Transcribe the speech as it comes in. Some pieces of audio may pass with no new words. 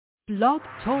Blog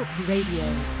Talk Radio.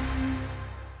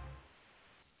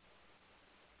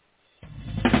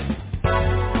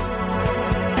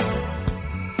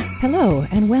 Hello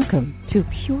and welcome to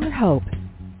Pure Hope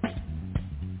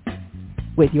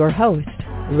with your host,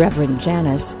 Reverend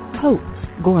Janice Hope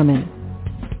Gorman.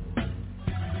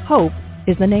 Hope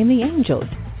is the name the angels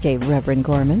gave Reverend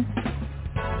Gorman.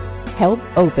 Help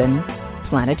open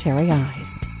planetary eyes.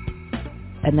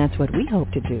 And that's what we hope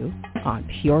to do on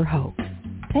Pure Hope.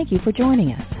 Thank you for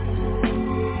joining us.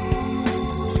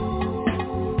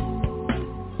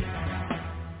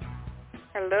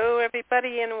 Hello,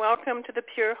 everybody, and welcome to the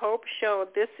Pure Hope Show.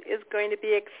 This is going to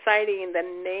be exciting.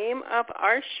 The name of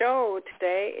our show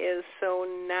today is So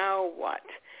Now What?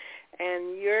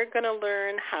 And you're going to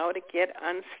learn how to get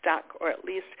unstuck, or at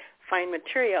least find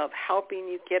material of helping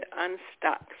you get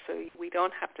unstuck so we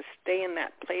don't have to stay in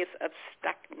that place of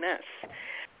stuckness.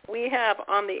 We have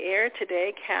on the air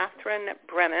today Cathy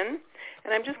Brennan,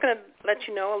 and I'm just going to let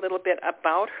you know a little bit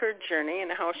about her journey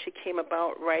and how she came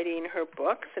about writing her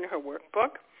books and her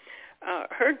workbook.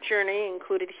 Her journey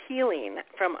included healing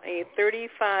from a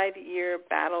 35-year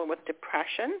battle with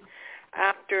depression.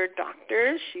 After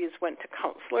doctors, she's went to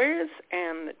counselors,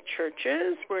 and the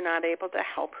churches were not able to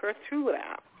help her through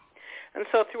that. And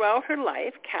so throughout her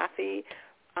life, Cathy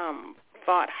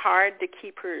fought hard to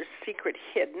keep her secret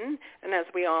hidden, and as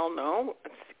we all know,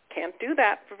 can't do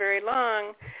that for very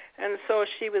long. And so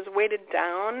she was weighted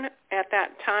down at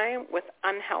that time with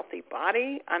unhealthy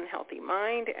body, unhealthy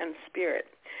mind, and spirit.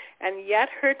 And yet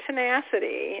her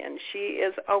tenacity, and she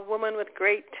is a woman with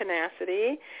great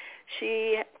tenacity,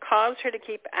 she caused her to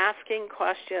keep asking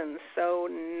questions. So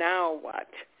now what?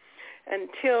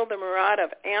 Until the mirage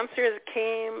of answers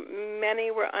came,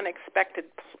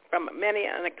 from many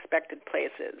unexpected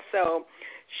places. So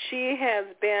she has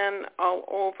been all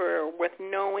over with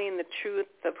knowing the truth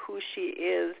of who she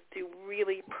is through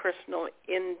really personal,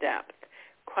 in-depth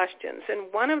questions.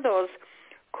 And one of those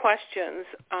questions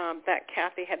that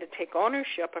Cathy had to take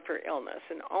ownership of her illness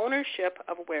and ownership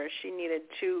of where she needed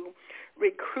to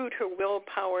recruit her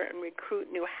willpower and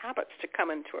recruit new habits to come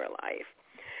into her life.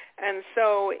 And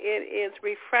so it is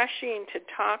refreshing to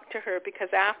talk to her because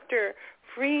after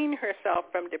freeing herself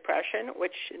from depression,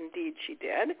 which indeed she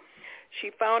did,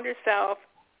 she found herself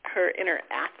her inner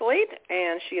athlete,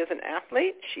 and she is an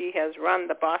athlete. She has run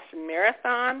the Boston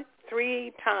Marathon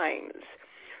 3 times,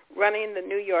 running the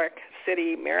New York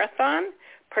City Marathon,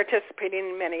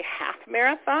 participating in many half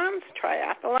marathons,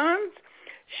 triathlons.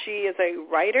 She is a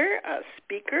writer, a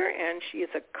speaker, and she is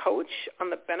a coach on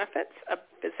the benefits of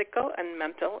physical and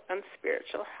mental and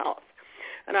spiritual health.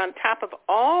 And on top of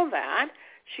all that,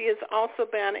 she has also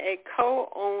been a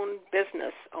co-owned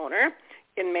business owner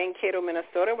in Mankato,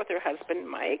 Minnesota with her husband,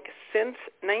 Mike, since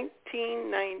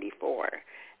 1994.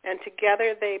 And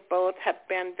together they both have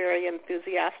been very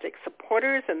enthusiastic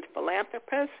supporters and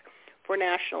philanthropists for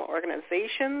national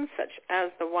organizations such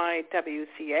as the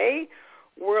YWCA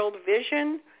World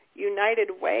Vision, United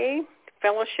Way,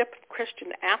 Fellowship of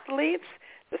Christian Athletes,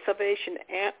 the Salvation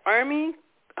Army,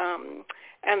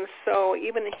 and so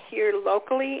even here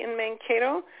locally in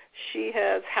Mankato, she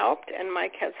has helped, and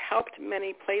Mike has helped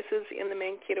many places in the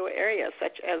Mankato area,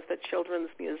 such as the Children's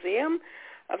Museum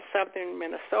of Southern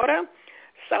Minnesota,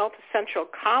 South Central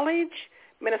College,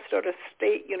 Minnesota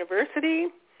State University,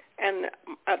 and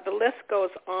the list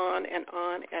goes on and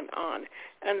on and on.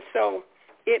 And so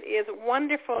it is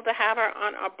wonderful to have her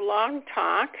on our blog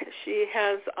talk. She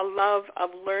has a love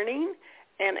of learning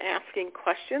and asking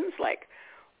questions like,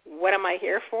 what am I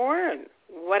here for? And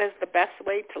what is the best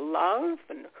way to love?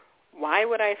 And why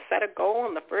would I set a goal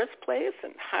in the first place?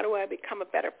 And how do I become a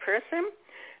better person?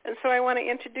 And so I want to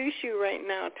introduce you right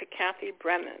now to Cathy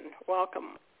Brennan.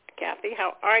 Welcome, Cathy.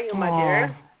 How are you, my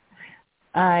dear?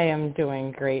 I am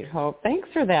doing great, Hope. Thanks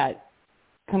for that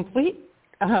complete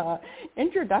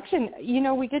introduction. You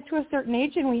know, we get to a certain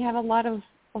age and we have a lot of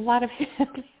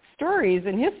stories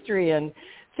and history and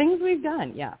things we've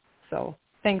done. Yeah. So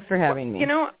thanks for having me. You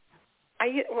know,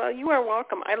 you are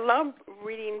welcome. I love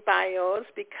reading bios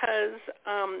because,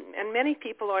 and many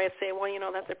people always say, well, you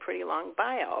know, that's a pretty long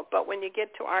bio. But when you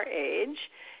get to our age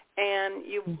and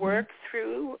you work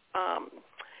through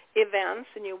events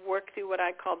and you work through what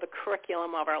I call the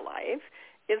curriculum of our life,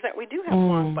 is that we do have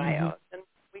long bios, and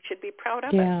we should be proud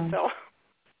of it. So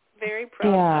very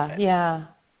proud of it. Yeah.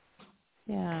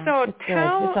 So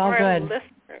tell our listeners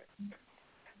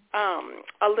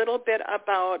a little bit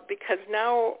about, because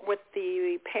now with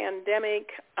the pandemic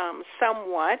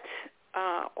somewhat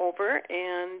over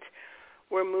and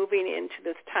we're moving into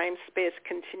this time-space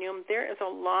continuum, there is a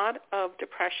lot of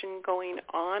depression going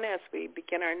on as we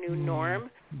begin our new norm.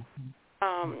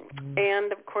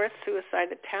 And, of course, suicide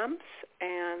attempts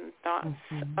and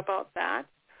thoughts about that.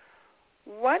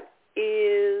 What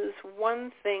is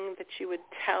one thing that you would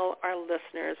tell our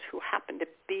listeners who happen to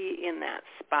be in that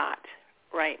spot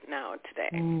right now today?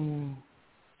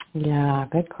 Yeah,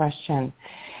 good question.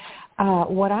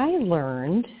 What I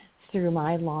learned through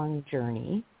my long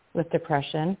journey with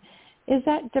depression is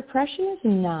that depression is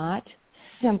not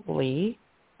simply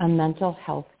a mental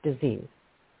health disease.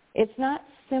 It's not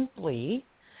simply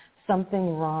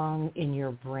something wrong in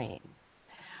your brain.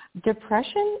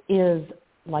 Depression is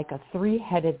like a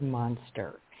three-headed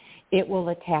monster. It will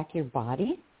attack your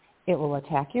body, it will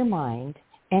attack your mind,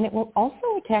 and it will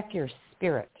also attack your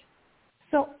spirit.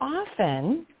 So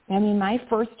often, my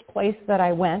first place that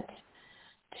I went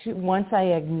to once I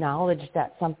acknowledged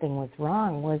that something was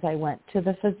wrong was I went to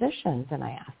the physicians and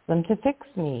I asked them to fix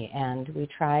me, and we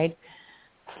tried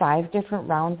 5 different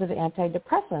rounds of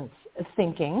antidepressants,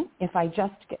 thinking if I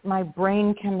just get my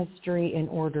brain chemistry in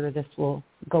order, this will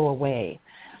go away.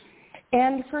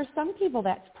 And for some people,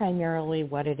 that's primarily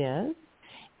what it is.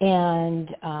 And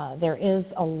there is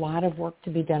a lot of work to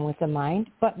be done with the mind.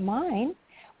 But mine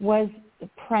was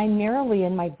primarily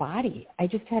in my body. I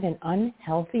just had an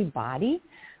unhealthy body,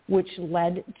 which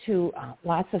led to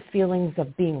lots of feelings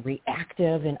of being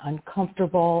reactive and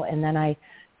uncomfortable. And then I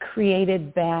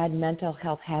created bad mental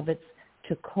health habits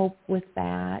to cope with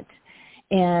that.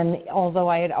 And although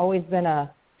I had always been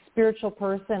a spiritual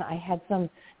person, I had some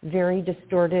very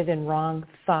distorted and wrong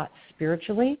thoughts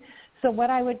spiritually. So what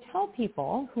I would tell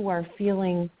people who are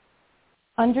feeling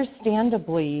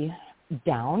understandably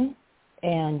down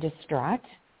and distraught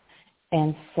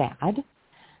and sad,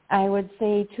 I would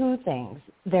say 2 things.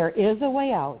 There is a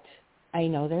way out. I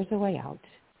know there's a way out.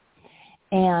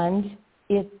 And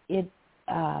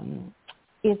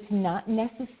it's not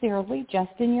necessarily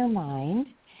just in your mind,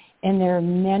 and there are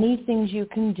many things you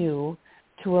can do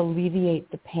to alleviate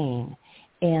the pain.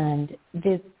 And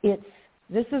this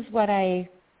is what I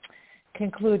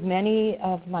conclude many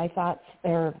of my thoughts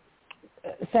or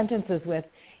sentences with.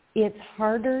 It's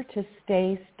harder to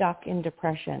stay stuck in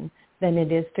depression than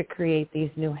it is to create these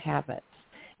new habits.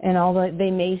 And although they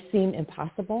may seem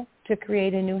impossible to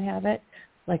create a new habit,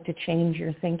 like to change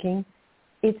your thinking,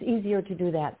 it's easier to do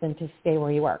that than to stay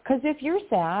where you are. Because if you're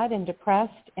sad and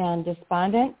depressed and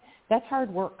despondent, that's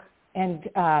hard work. And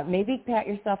maybe pat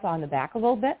yourself on the back a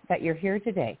little bit that you're here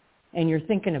today and you're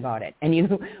thinking about it and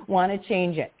you want to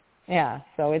change it. Yeah,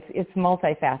 so it's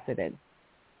multifaceted.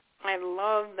 I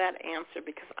love that answer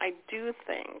because I do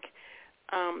think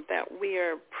that we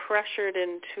are pressured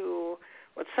into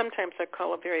what sometimes I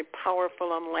call a very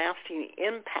powerful and lasting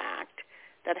impact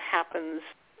that happens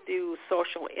through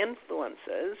social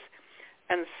influences,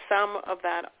 and some of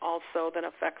that also then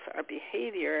affects our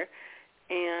behavior.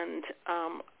 And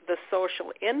the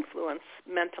social influence,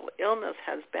 mental illness,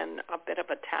 has been a bit of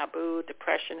a taboo.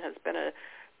 Depression has been a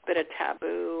bit of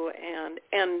taboo, and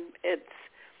it's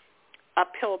a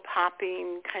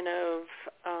pill-popping kind of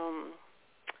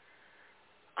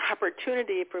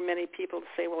opportunity for many people to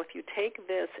say, well, if you take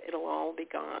this, it'll all be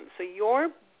gone. So your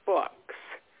books,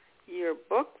 your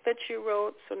book that you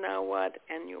wrote, So Now What,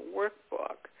 and your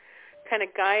workbook kind of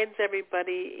guides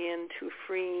everybody into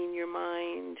freeing your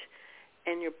mind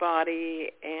and your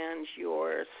body and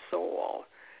your soul.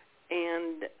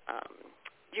 And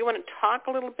do you want to talk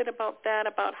a little bit about that,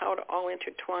 about how it all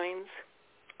intertwines,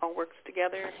 all works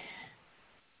together?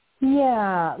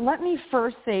 Yeah. Let me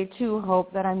first say, too,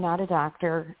 Hope, that I'm not a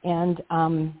doctor. And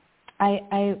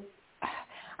I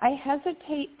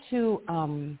hesitate to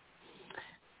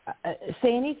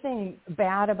say anything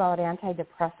bad about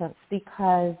antidepressants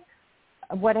because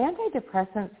what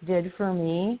antidepressants did for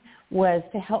me was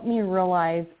to help me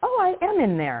realize, oh, I am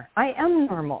in there. I am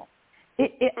normal.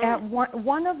 At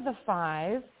one of the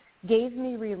 5 gave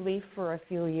me relief for a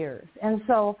few years. And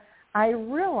so I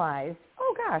realized,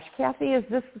 oh, gosh, Cathy is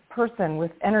this person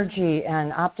with energy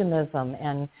and optimism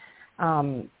and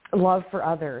love for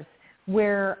others,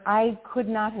 where I could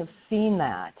not have seen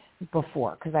that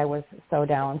before because I was so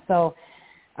down. So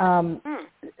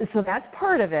so that's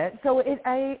part of it. So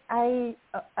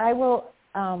I will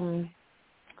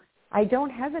I don't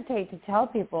hesitate to tell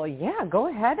people, yeah, go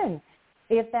ahead, and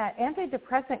if that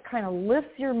antidepressant kind of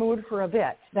lifts your mood for a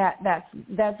bit,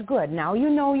 that's good. Now you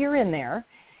know you're in there,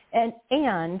 and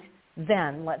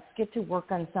then let's get to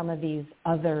work on some of these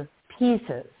other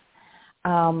pieces.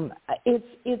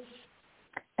 It's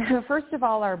first of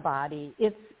all our body.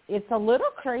 It's a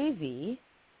little crazy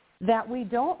that we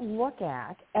don't look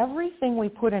at everything we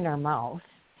put in our mouth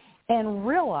and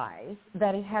realize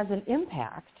that it has an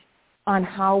impact on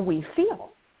how we feel.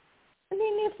 I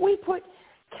mean, if we put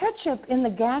ketchup in the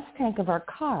gas tank of our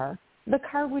car, the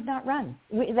car would not run.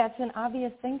 That's an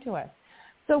obvious thing to us.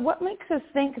 So what makes us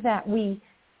think that we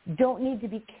don't need to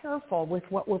be careful with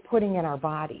what we're putting in our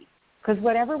body? Because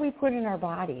whatever we put in our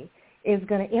body is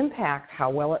going to impact how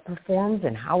well it performs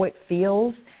and how it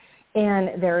feels.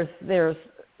 And there's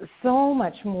so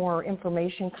much more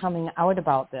information coming out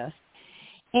about this.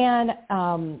 And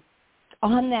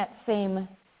on that same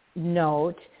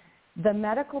note, the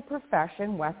medical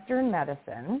profession, Western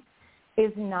medicine,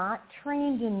 is not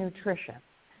trained in nutrition.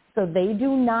 So they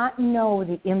do not know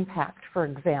the impact, for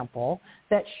example,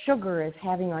 that sugar is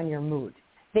having on your mood.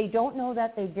 They don't know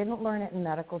that. They didn't learn it in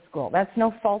medical school. That's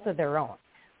no fault of their own.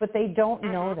 But they don't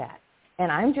know that.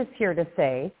 And I'm just here to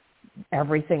say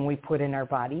everything we put in our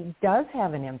body does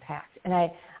have an impact. And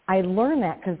I learned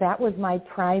that because that was my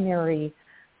primary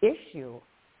issue.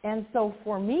 And so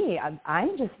for me,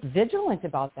 I'm just vigilant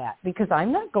about that because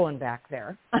I'm not going back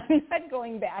there. I'm not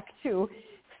going back to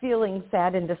feeling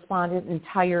sad and despondent and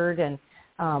tired and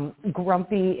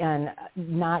grumpy and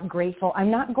not grateful.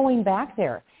 I'm not going back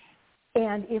there.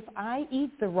 And if I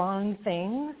eat the wrong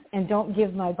things and don't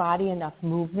give my body enough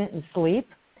movement and sleep,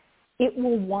 it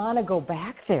will want to go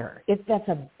back there. That's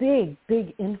a big,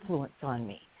 big influence on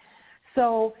me.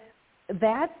 So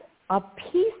that's a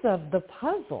piece of the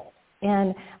puzzle.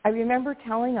 And I remember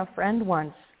telling a friend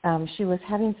once, she was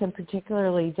having some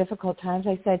particularly difficult times.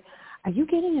 I said, "Are you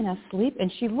getting enough sleep?"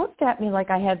 And she looked at me like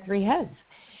I had three heads.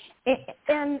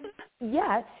 And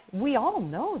yet, we all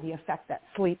know the effect that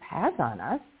sleep has on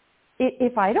us.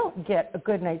 If I don't get a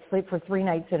good night's sleep for 3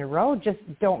 nights in a row, just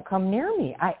don't come near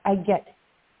me. I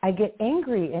get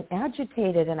angry and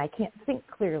agitated, and I can't think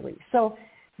clearly. So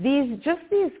these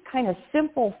kind of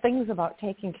simple things about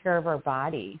taking care of our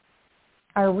body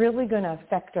are really going to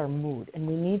affect our mood, and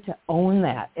we need to own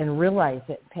that and realize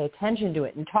it, pay attention to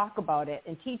it, and talk about it,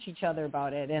 and teach each other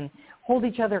about it, and hold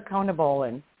each other accountable,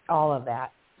 and all of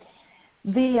that.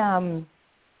 The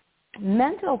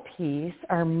mental piece,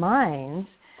 our minds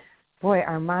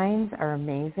are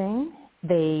amazing.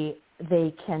 They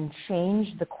can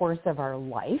change the course of our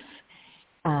life.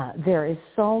 There is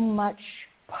so much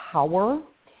power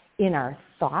in our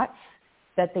thoughts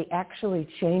that they actually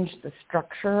change the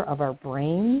structure of our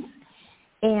brains.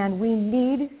 And we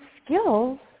need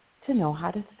skills to know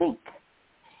how to think.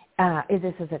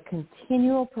 This is a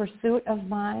continual pursuit of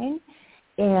mine,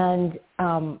 and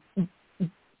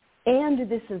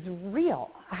this is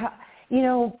real.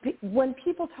 When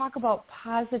people talk about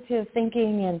positive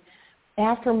thinking and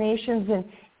affirmations, and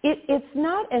it's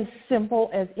not as simple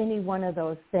as any one of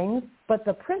those things, but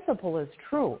the principle is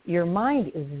true. Your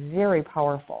mind is very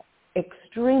powerful,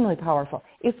 extremely powerful.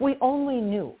 If we only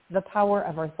knew the power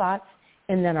of our thoughts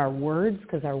and then our words,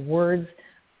 because our words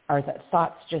are the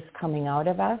thoughts just coming out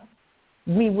of us,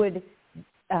 we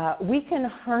can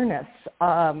harness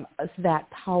that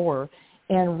power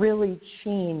and really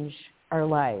change our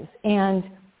lives. And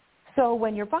so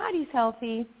when your body's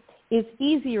healthy, it's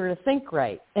easier to think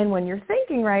right. And when you're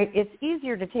thinking right, it's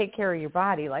easier to take care of your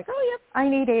body. Like, oh, yep, I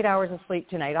need 8 hours of sleep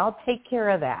tonight. I'll take care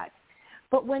of that.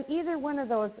 But when either one of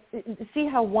those, see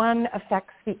how one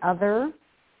affects the other?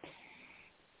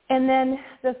 And then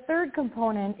the third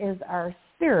component is our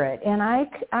spirit. And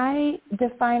I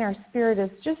define our spirit as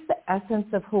just the essence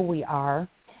of who we are.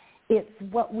 It's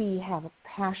what we have a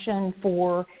passion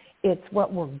for. It's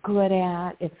what we're good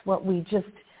at. It's what we just,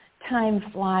 time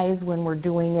flies when we're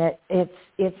doing it.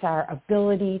 It's our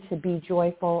ability to be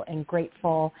joyful and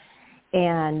grateful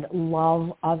and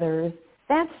love others.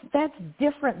 That's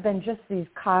different than just these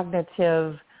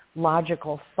cognitive,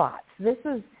 logical thoughts. This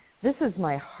is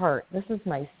my heart. This is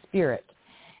my spirit.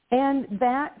 And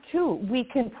that, too, we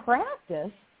can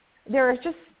practice. There are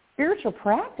just spiritual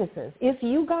practices. If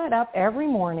you got up every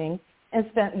morning and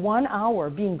spent 1 hour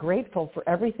being grateful for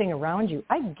everything around you,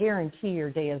 I guarantee your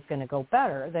day is going to go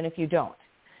better than if you don't.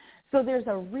 So there's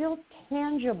a real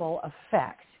tangible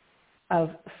effect of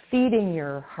feeding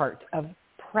your heart, of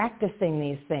practicing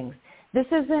these things. This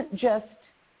isn't just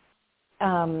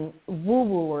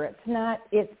woo-woo, or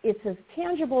it's as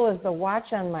tangible as the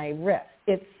watch on my wrist.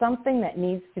 It's something that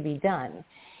needs to be done.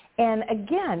 And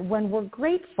again, when we're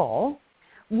grateful,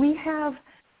 we have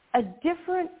a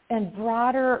different and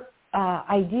broader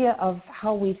idea of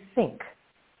how we think.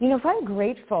 If I'm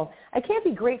grateful, I can't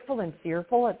be grateful and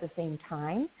fearful at the same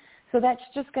time, so that's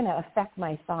just going to affect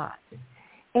my thoughts.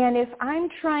 And if I'm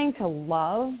trying to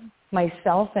love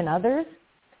myself and others,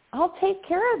 I'll take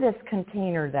care of this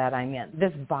container that I'm in,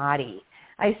 this body.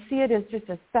 I see it as just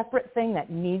a separate thing that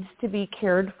needs to be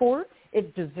cared for.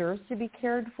 It deserves to be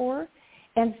cared for.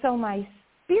 And so my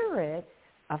spirit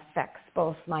affects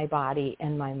both my body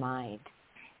and my mind.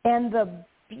 And the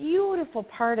beautiful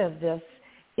part of this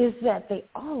is that they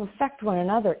all affect one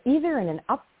another, either in an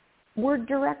upward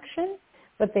direction,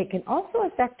 but they can also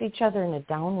affect each other in a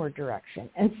downward direction.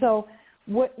 And so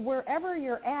wherever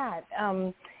you're at,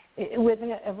 with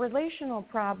a relational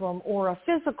problem or a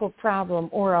physical problem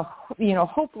or a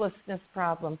hopelessness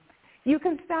problem, you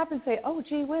can stop and say, oh,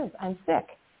 gee whiz, I'm sick.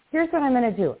 Here's what I'm going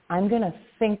to do. I'm going to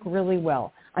think really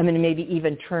well. I'm going to maybe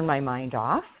even turn my mind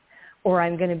off, or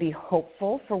I'm going to be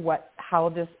hopeful for how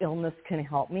this illness can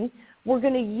help me. We're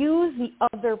going to use the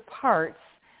other parts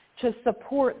to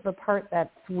support the part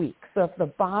that's weak. So if the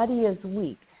body is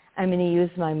weak, I'm going to use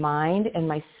my mind and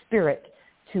my spirit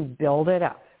to build it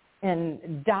up.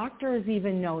 And doctors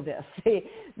even know this.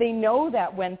 They know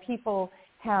that when people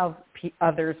have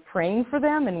others praying for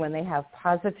them and when they have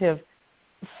positive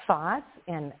thoughts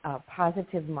and a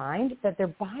positive mind, that their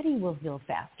body will heal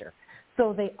faster.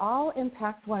 So they all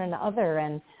impact one another.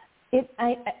 And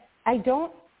I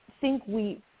don't think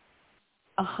we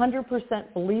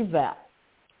 100% believe that.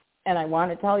 And I want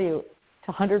to tell you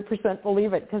to 100%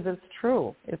 believe it because it's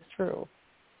true. It's true.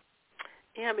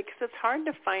 Yeah, because it's hard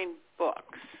to find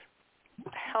books,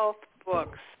 health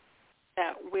books,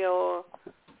 that will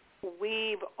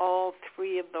weave all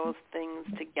three of those things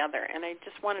together. And I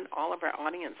just wanted all of our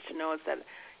audience to know is that,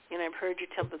 I've heard you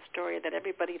tell the story that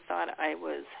everybody thought I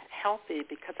was healthy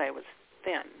because I was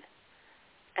thin,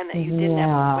 and that you didn't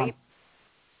have a weight,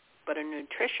 but a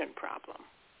nutrition problem.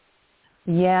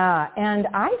 Yeah, and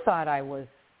I thought I was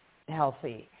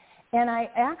healthy. And I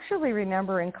actually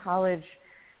remember in college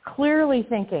clearly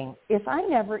thinking, if I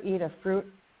never eat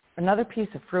another piece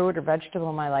of fruit or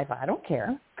vegetable in my life, I don't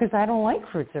care because I don't like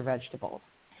fruits or vegetables.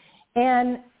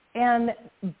 And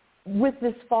with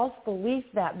this false belief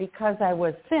that because I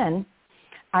was thin,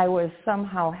 I was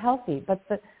somehow healthy. But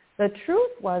the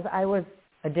truth was I was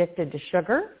addicted to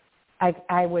sugar.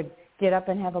 I would get up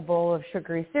and have a bowl of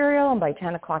sugary cereal, and by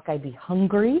 10 o'clock I'd be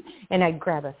hungry, and I'd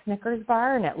grab a Snickers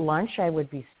bar, and at lunch I would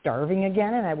be starving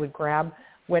again, and I would grab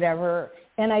whatever.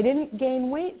 And I didn't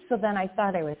gain weight, so then I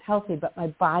thought I was healthy, but my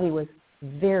body was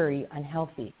very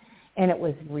unhealthy. And it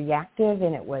was reactive,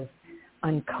 and it was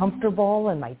uncomfortable,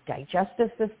 and my digestive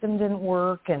system didn't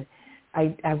work, and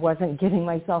I wasn't giving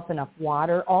myself enough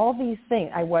water. All these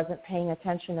things, I wasn't paying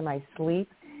attention to my sleep.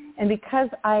 And because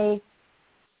I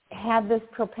had this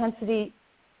propensity,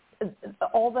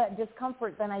 all that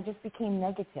discomfort, then I just became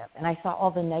negative, and I saw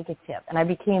all the negative, and I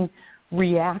became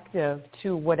reactive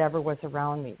to whatever was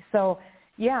around me. So,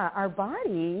 yeah, our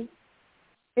body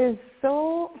is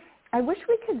so, I wish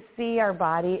we could see our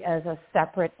body as a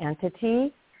separate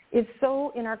entity. It's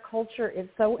so, in our culture, it's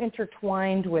so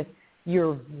intertwined with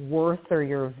your worth or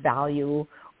your value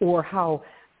or how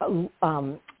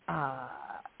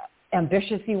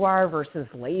ambitious you are versus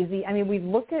lazy. I mean, we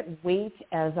look at weight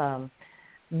as a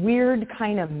weird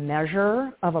kind of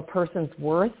measure of a person's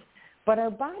worth, but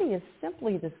our body is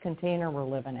simply this container we're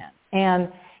living in.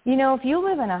 And, if you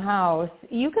live in a house,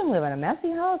 you can live in a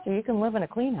messy house or you can live in a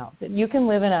clean house. You can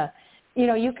live in a,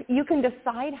 you can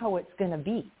decide how it's going to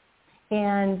be.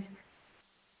 And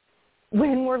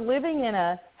when we're living in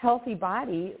a healthy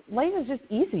body, life is just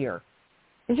easier.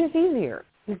 It's just easier.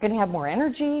 You're going to have more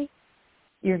energy.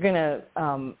 You're going to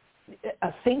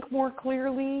think more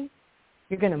clearly.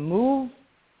 You're going to move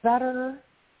better.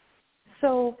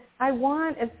 So I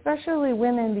want, especially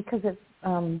women, because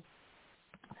it's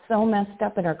so messed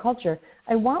up in our culture,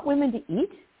 I want women to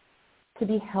eat to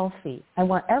be healthy. I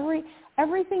want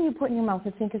everything you put in your mouth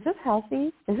to think, is this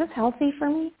healthy? Is this healthy for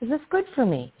me? Is this good for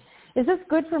me? Is this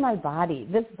good for my body?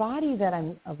 This body that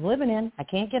I'm living in, I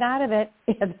can't get out of it.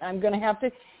 And I'm going to have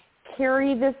to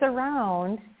carry this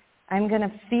around. I'm going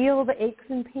to feel the aches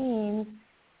and pains.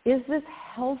 Is this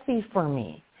healthy for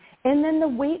me? And then the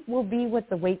weight will be what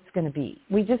the weight's going to be.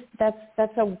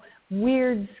 That's a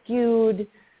weird, skewed,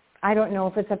 I don't know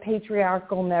if it's a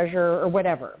patriarchal measure or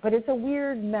whatever, but it's a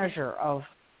weird measure of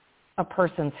a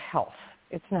person's health.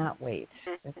 It's not weight.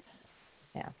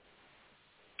 Yeah.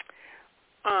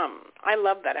 I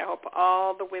love that. I hope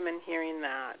all the women hearing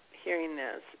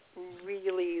this,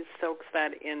 really soaks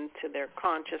that into their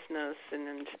consciousness and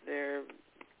into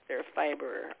their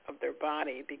fiber of their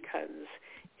body, because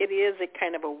it is a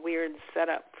kind of a weird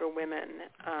setup for women,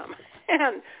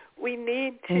 and we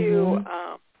need to,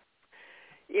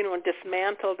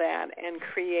 dismantle that and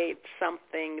create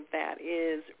something that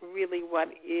is really what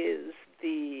is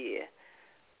the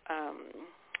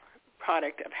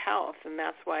product of health. And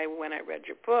that's why when I read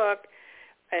your book,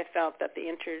 I felt that the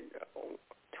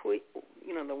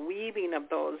weaving of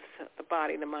those, the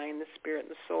body, the mind, the spirit,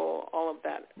 and the soul, all of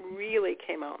that really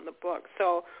came out in the book.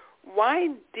 So Why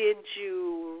did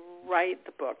you write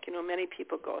the book? You know, many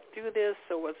people go through this.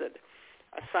 So was it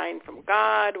a sign from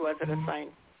God? Was it a sign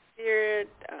from Spirit?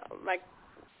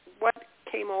 What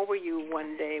came over you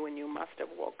one day when you must have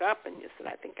woke up and you said,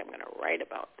 I think I'm going to write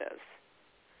about this?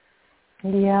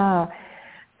 Yeah.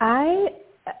 I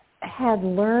had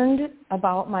learned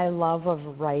about my love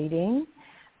of writing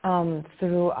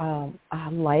through a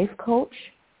life coach.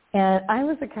 And I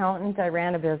was an accountant. I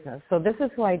ran a business. So this is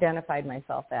who I identified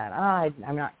myself at.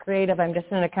 I'm not creative. I'm just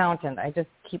an accountant. I just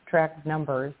keep track of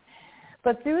numbers.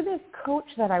 But through this coach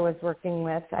that I was working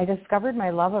with, I discovered my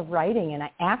love of writing. And I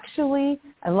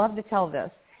love to tell this.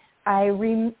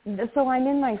 So I'm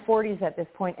in my 40s at this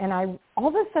point, and all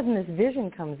of a sudden this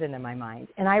vision comes into my mind.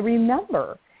 And I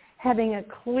remember having a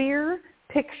clear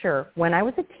picture when I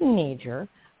was a teenager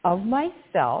of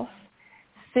myself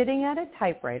sitting at a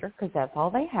typewriter, because that's all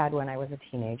they had when I was a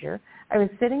teenager. I was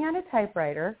sitting at a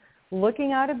typewriter,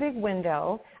 looking out a big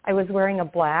window. I was wearing a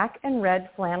black and red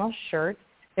flannel shirt.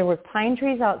 There were pine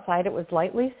trees outside. It was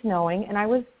lightly snowing, and I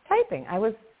was typing. I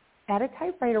was at a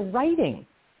typewriter writing.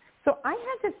 So I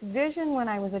had this vision when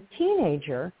I was a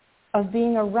teenager of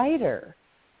being a writer.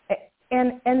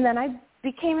 And then I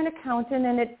became an accountant,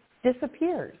 and it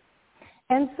disappeared.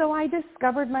 And so I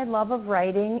discovered my love of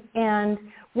writing, and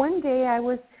one day I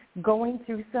was going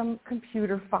through some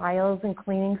computer files and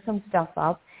cleaning some stuff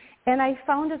up, and I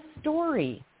found a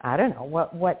story. I don't know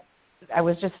what I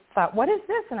was just thought, what is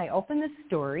this? And I opened the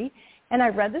story, and I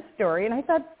read the story, and I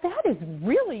thought, that is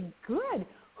really good.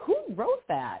 Who wrote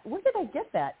that? Where did I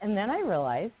get that? And then I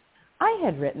realized I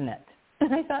had written it.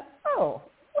 And I thought, oh,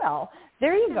 well,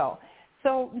 there you go.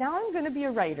 So now I'm going to be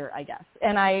a writer, I guess.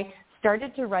 And I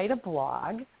started to write a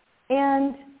blog,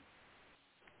 and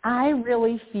I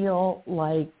really feel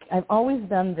like I've always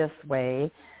been this way,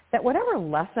 that whatever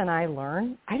lesson I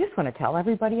learn, I just want to tell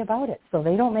everybody about it so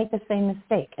they don't make the same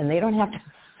mistake and they don't have to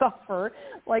suffer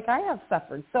like I have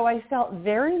suffered. So I felt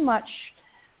very much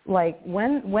like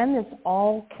when this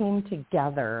all came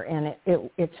together, and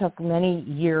it took many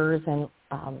years and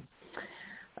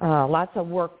lots of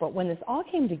work, but when this all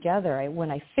came together,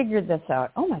 when I figured this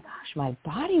out, oh my gosh, my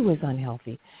body was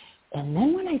unhealthy. And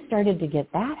then when I started to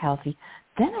get that healthy,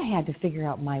 then I had to figure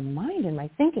out my mind and my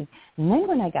thinking. And then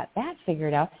when I got that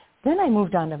figured out, then I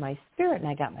moved on to my spirit, and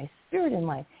I got my spirit in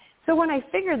line. So when I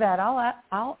figured that all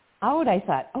out, I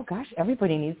thought, oh gosh,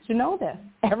 everybody needs to know this.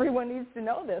 Everyone needs to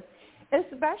know this,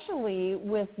 especially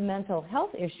with mental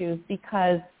health issues,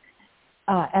 because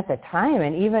at the time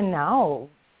and even now,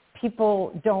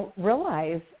 people don't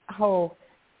realize how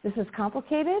this is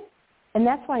complicated, and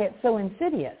that's why it's so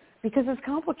insidious, because it's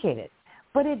complicated.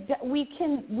 But we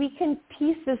can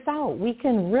piece this out. We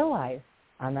can realize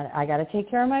I got to take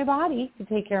care of my body to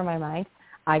take care of my mind.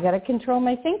 I got to control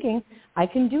my thinking. I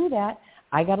can do that.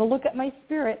 I got to look at my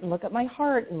spirit and look at my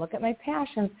heart and look at my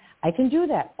passions. I can do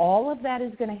that. All of that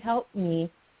is going to help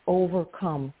me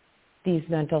overcome these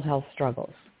mental health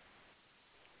struggles.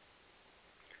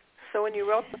 So when you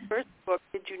wrote the first book,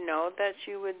 did you know that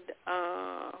you would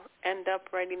end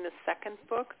up writing the second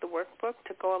book, the workbook,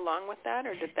 to go along with that,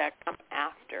 or did that come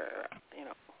after,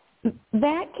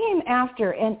 That came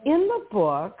after, and in the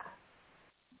book,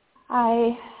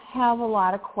 I have a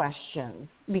lot of questions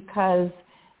because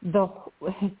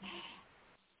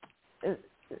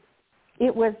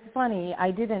it was funny.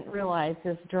 I didn't realize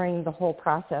this during the whole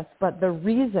process, but the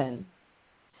reason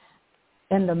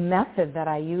and the method that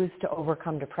I use to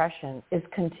overcome depression is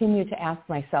continue to ask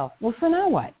myself, well, so now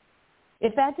what?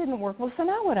 If that didn't work, well, so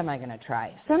now what am I going to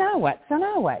try? So now what? So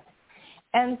now what?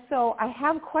 And so I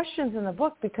have questions in the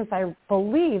book because I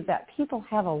believe that people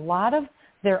have a lot of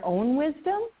their own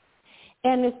wisdom,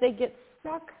 and if they get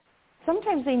stuck,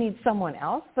 sometimes they need someone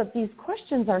else, but these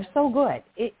questions are so good.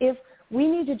 If we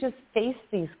need to just face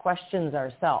these questions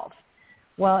ourselves.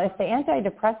 Well, if the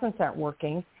antidepressants aren't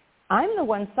working, I'm the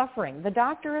one suffering. The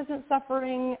doctor isn't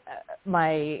suffering.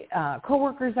 My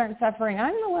coworkers aren't suffering.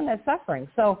 I'm the one that's suffering.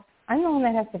 So I'm the one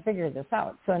that has to figure this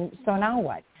out. So now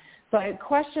what? So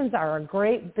questions are a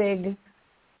great big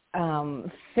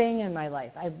thing in my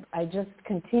life. I just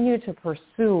continue to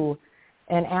pursue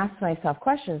and ask myself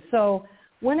questions. So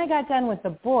when I got done with the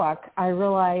book, I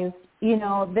realized,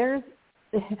 there's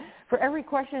for every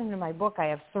question in my book, I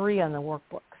have 3 on the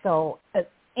workbook. So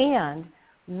and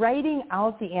writing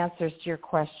out the answers to your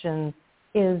questions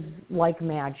is like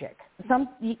magic.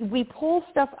 We pull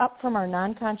stuff up from our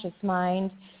non-conscious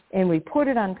mind and we put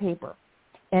it on paper.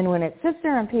 And when it sits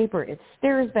there on paper, it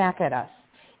stares back at us.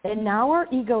 And now our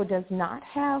ego does not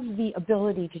have the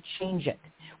ability to change it.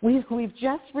 We've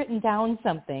just written down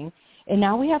something, and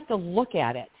now we have to look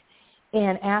at it.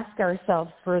 and ask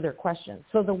ourselves further questions.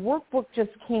 So the workbook just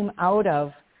came out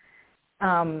of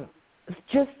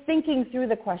just thinking through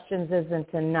the questions isn't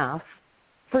enough.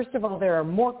 First of all, there are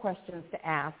more questions to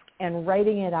ask, and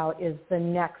writing it out is the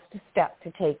next step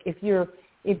to take. If you're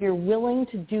willing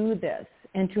to do this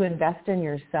and to invest in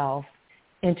yourself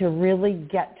and to really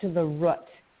get to the root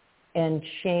and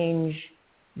change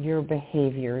your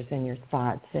behaviors and your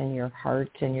thoughts and your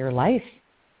heart and your life.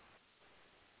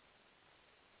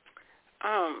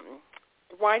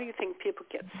 Why do you think people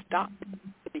get stuck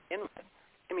to begin with?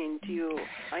 I mean,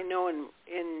 I know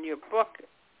in your book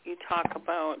you talk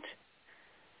about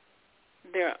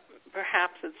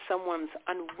perhaps it's someone's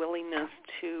unwillingness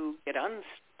to get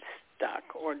unstuck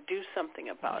or do something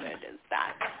about it. Is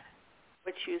that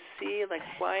what you see? Like,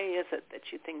 why is it that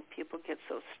you think people get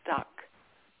so stuck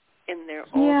in their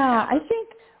own habits?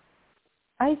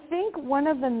 I think one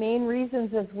of the main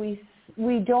reasons is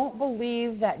we don't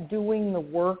believe that doing the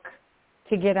work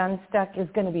to get unstuck is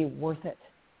going to be worth it.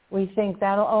 We think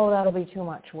that'll be too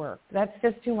much work. That's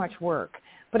just too much work.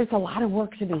 But it's a lot of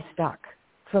work to be stuck.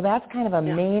 So that's kind of a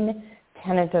main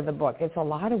tenet of the book. It's a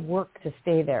lot of work to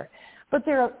stay there. But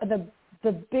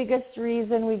the biggest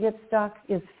reason we get stuck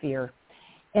is fear.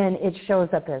 And it shows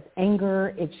up as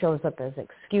anger. It shows up as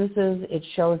excuses. It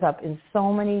shows up in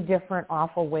so many different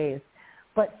awful ways.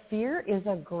 But fear is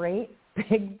a great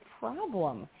big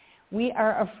problem. We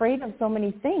are afraid of so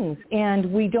many things,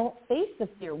 and we don't face the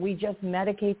fear. We just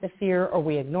medicate the fear, or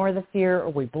we ignore the fear, or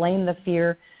we blame the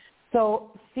fear.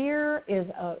 So fear is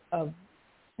a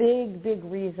big, big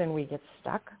reason we get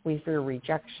stuck. We fear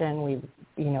rejection.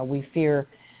 We fear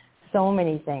so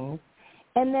many things.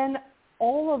 And then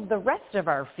all of the rest of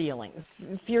our feelings.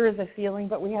 Fear is a feeling,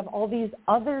 but we have all these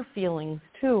other feelings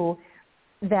too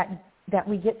that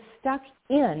we get stuck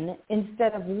in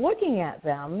instead of looking at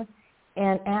them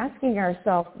and asking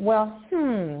ourselves,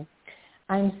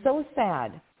 I'm so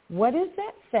sad. What is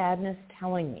that sadness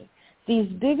telling me?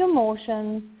 These big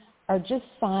emotions are just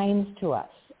signs to us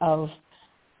of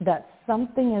that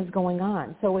something is going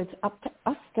on. So it's up to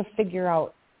us to figure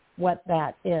out what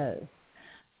that is.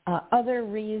 Other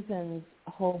reasons,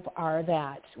 Hope, are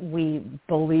that we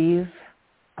believe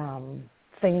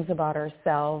things about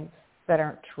ourselves that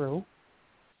aren't true.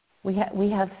 We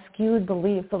have skewed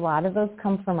beliefs. A lot of those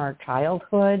come from our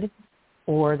childhood,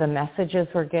 or the messages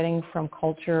we're getting from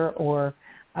culture, or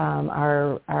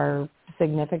our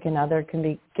significant other can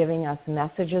be giving us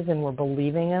messages and we're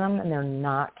believing in them and they're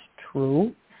not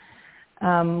true.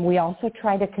 We also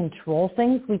try to control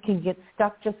things. We can get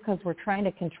stuck just because we're trying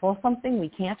to control something we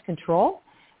can't control.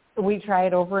 We try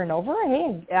it over and over.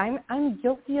 Hey, I'm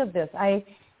guilty of this. That's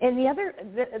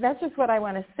just what I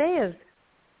want to say is,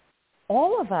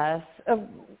 all of us,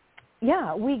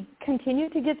 we continue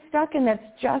to get stuck, and that's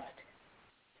just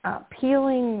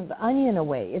peeling the onion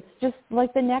away. It's just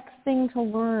like the next thing to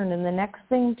learn, and the next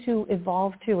thing to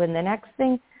evolve to, and the next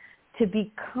thing to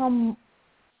become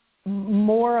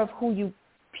more of who you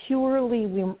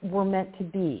purely were meant to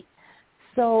be.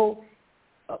 So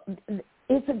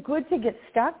it's good to get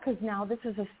stuck, because now this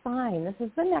is a sign. This is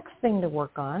the next thing to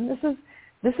work on. This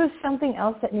is something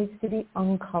else that needs to be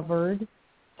uncovered,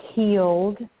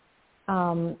 healed,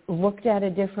 looked at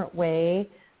a different way,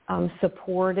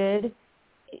 supported.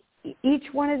 Each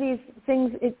one of these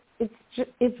things,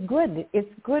 it's good. It's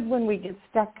good when we get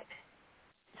stuck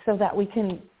so that we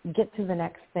can get to the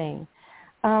next thing.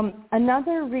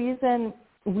 Another reason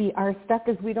we are stuck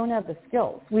is we don't have the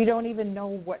skills. We don't even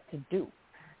know what to do.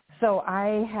 So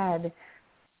I had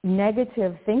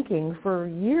negative thinking for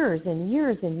years and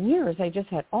years and years. I just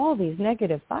had all these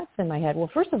negative thoughts in my head. Well,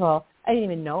 first of all, I didn't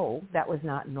even know that was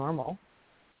not normal.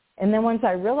 And then once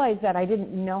I realized that, I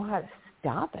didn't know how to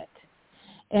stop it.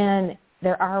 And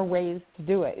there are ways to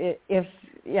do it.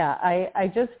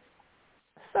 I just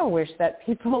so wish that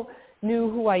people knew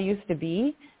who I used to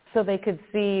be so they could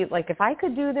see, like, if I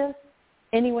could do this,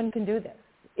 anyone can do this.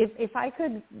 If I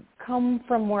could come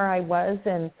from where I was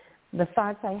and the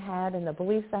thoughts I had and the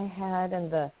beliefs I had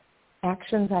and the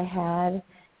actions I had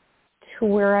to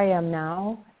where I am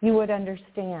now, you would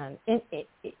understand.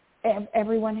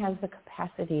 Everyone has the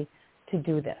capacity to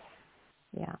do this.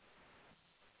 Yeah.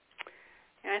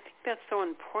 And I think that's so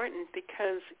important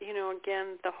because,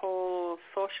 again, the whole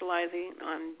socializing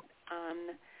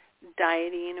on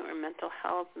dieting or mental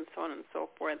health and so on and so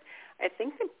forth, I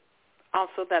think that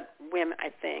also that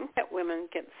women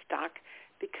get stuck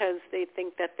because they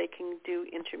think that they can do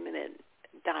intermittent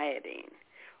dieting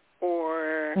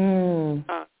or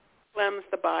cleanse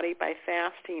the body by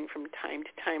fasting from time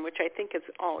to time, which I think is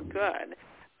all good.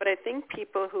 But I think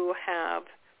people who have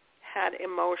had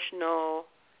emotional,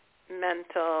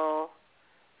 mental,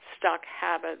 stuck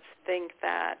habits think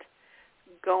that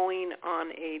going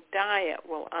on a diet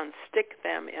will unstick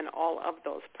them in all of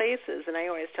those places. And I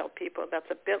always tell people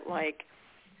that's a bit like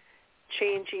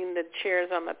changing the chairs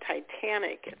on the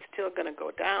Titanic. It's still going to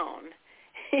go down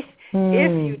if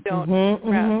you don't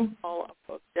address all of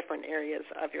those different areas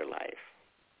of your life.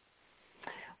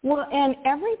 Well, and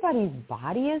everybody's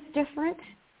body is different,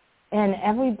 and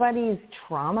everybody's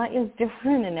trauma is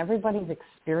different, and everybody's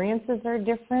experiences are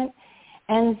different.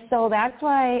 And so that's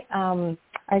why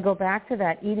I go back to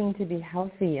that eating to be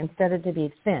healthy instead of to be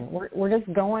thin. We're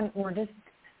just going towards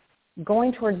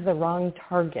the wrong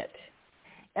target.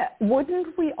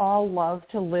 Wouldn't we all love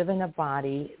to live in a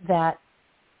body that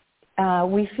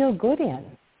we feel good in?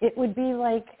 It would be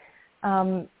like,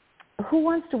 who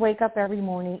wants to wake up every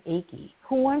morning achy?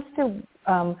 Who wants to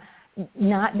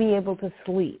not be able to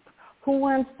sleep? Who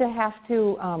wants to have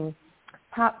to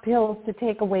pop pills to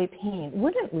take away pain?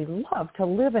 Wouldn't we love to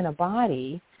live in a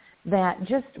body that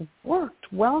just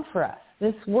worked well for us?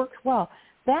 This works well.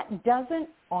 That doesn't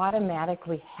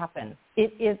automatically happen.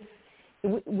 We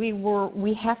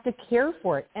have to care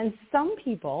for it. And some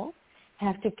people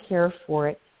have to care for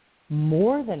it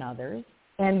more than others,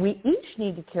 and we each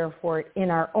need to care for it in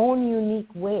our own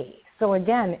unique way. So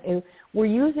again, we're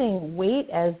using weight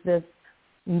as this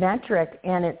metric,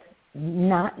 and it's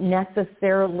not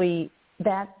necessarily,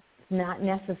 that's not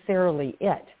necessarily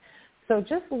it. So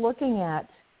just looking at,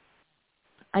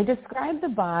 I describe the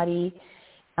body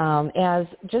as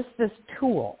just this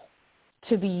tool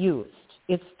to be used.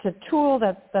 It's the tool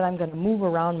that I'm going to move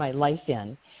around my life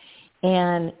in.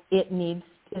 And it needs,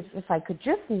 if I could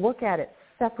just look at it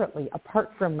separately,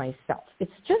 apart from myself.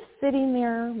 It's just sitting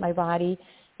there, my body.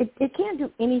 It can't do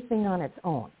anything on its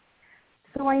own.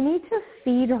 So I need to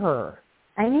feed her.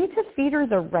 I need to feed her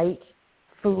the right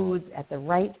foods at the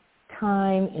right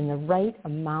time, in the right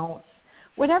amounts,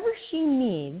 whatever she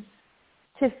needs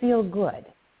to feel good.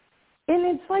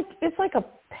 And it's like a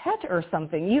pet or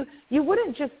something. You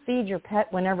wouldn't just feed your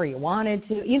pet whenever you wanted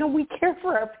to. You know, we care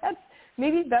for our pets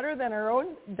maybe better than our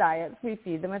own diets. We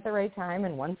feed them at the right time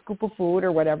and one scoop of food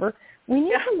or whatever. We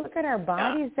need to look at our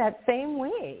bodies that same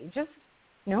way. Just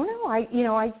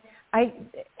I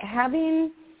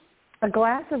having a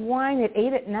glass of wine at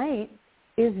 8 p.m.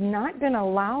 is not going to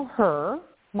allow her,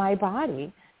 my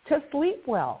body, to sleep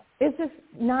well. It's just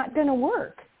not going to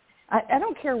work. I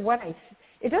don't care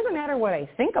it doesn't matter what I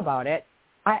think about it.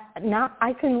 I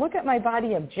can look at my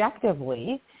body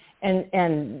objectively,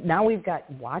 and now we've got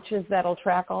watches that'll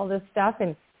track all this stuff,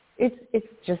 and it's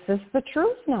just the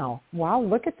truth now. Wow,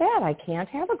 look at that. I can't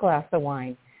have a glass of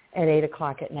wine at 8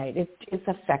 p.m. It's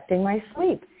affecting my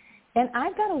sleep. And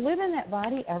I've got to live in that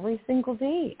body every single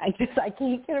day. I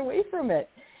can't get away from it.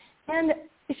 And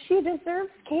she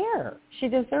deserves care. She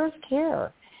deserves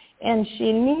care. And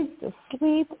she needs to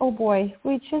sleep. Oh, boy,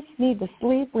 we just need to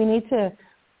sleep. We need to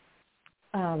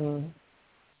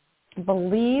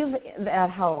believe that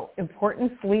how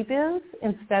important sleep is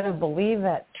instead of believe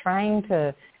that trying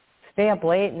to stay up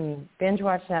late and binge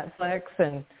watch Netflix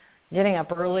and getting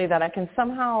up early, that I can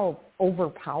somehow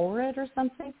overpower it or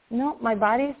something. No, my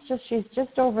body's she's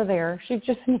just over there. She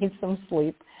just needs some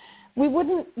sleep. We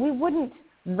wouldn't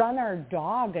run our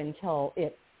dog until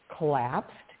it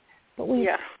collapsed, but we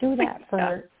do that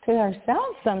to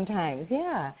ourselves sometimes.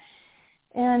 Yeah.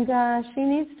 And she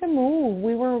needs to move.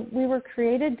 We were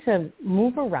created to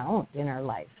move around in our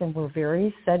life, and we're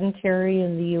very sedentary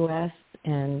in the U.S.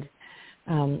 and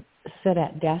sit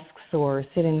at desks or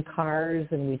sit in cars,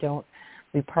 and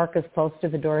we park as close to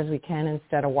the door as we can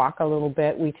instead of walk a little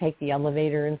bit. We take the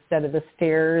elevator instead of the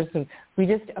stairs, and we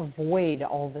just avoid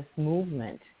all this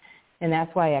movement. And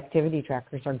that's why activity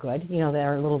trackers are good. You know,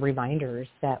 they're little reminders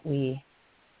that we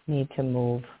need to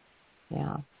move.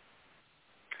 Yeah.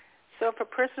 So if a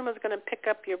person was going to pick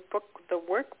up your book, the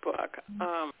workbook,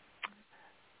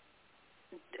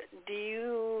 do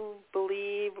you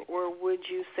believe or would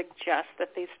you suggest that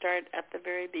they start at the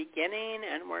very beginning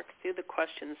and work through the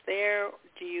questions there?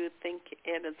 Do you think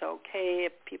it is okay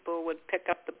if people would pick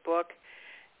up the book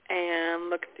and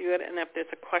look through it, and if there's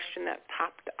a question that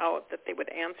popped out that they would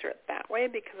answer it that way?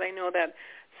 Because I know that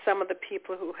some of the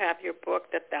people who have your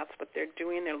book, that's what they're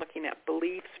doing. They're looking at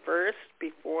beliefs first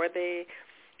before they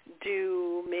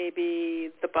do maybe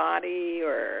the body,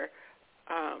 or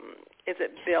is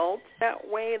it built that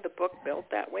way, the book built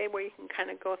that way, where you can kind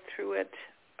of go through it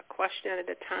a question at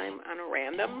a time on a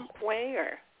random way?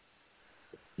 Or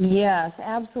Yes,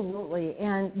 absolutely.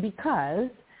 And because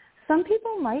some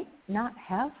people might not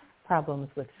have problems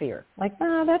with fear. Like,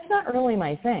 no, that's not really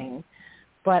my thing.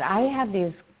 But I have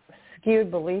these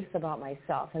skewed beliefs about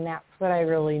myself, and that's what I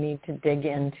really need to dig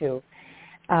into.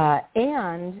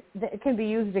 And it can be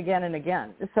used again and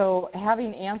again. So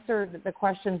having answered the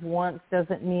questions once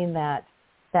doesn't mean that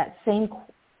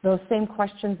those same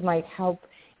questions might help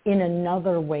in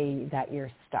another way that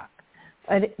you're stuck.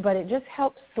 But it just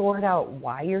helps sort out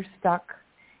why you're stuck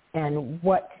and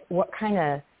what kind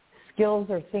of skills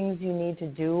or things you need to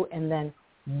do, and then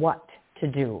what to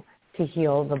do to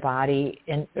heal the body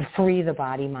and free the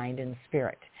body, mind, and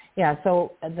spirit. Yeah,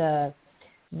 so the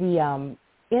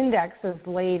index is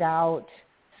laid out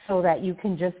so that you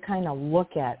can just kind of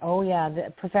look at, oh, yeah,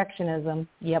 the perfectionism,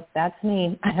 yep, that's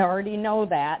me. I already know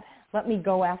that. Let me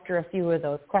go after a few of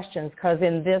those questions, because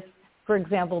in this, for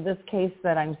example, this case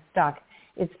that I'm stuck,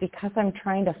 it's because I'm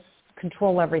trying to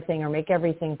control everything or make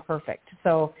everything perfect.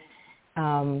 So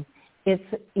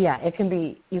it can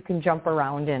be, you can jump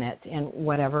around in it and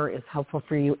whatever is helpful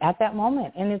for you at that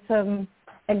moment. And it's,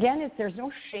 again, there's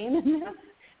no shame in this.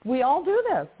 We all do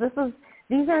this.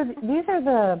 These are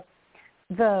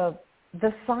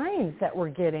the signs that we're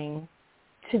getting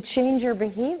to change your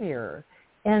behavior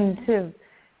and to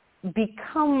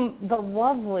become the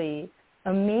lovely,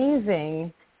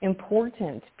 amazing,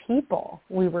 important people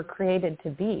we were created to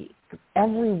be.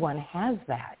 Everyone has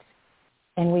that.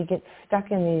 And we get stuck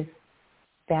in these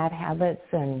bad habits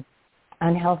and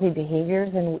unhealthy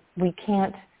behaviors, and we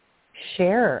can't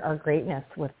share our greatness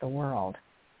with the world.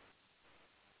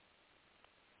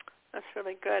 That's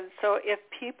really good. So if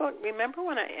people, remember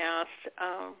when I asked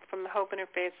from the Hope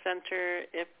Interfaith Center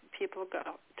if people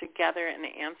got together and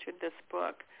answered this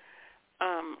book,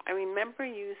 I remember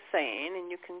you saying, and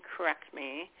you can correct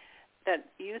me, that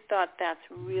you thought that's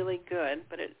really good,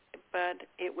 but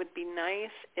it would be nice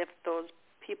if those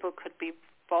people could be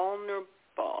vulnerable,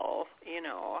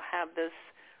 have this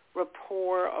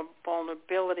rapport of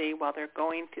vulnerability while they're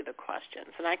going through the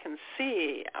questions. And I can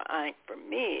see, for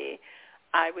me,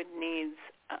 I would need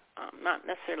not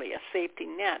necessarily a safety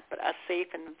net, but a safe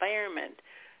environment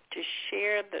to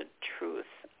share the truth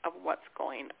of what's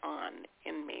going on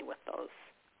in me with those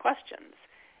questions.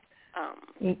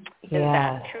 Is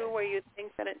that true, where you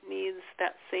think that it needs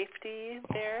that safety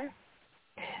there?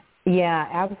 Yeah,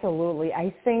 absolutely.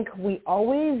 I think we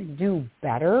always do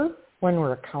better when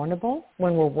we're accountable,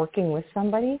 when we're working with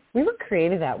somebody. We were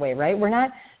created that way, right? We're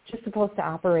not just supposed to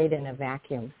operate in a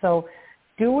vacuum. So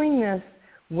doing this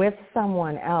with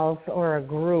someone else or a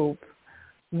group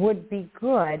would be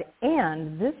good.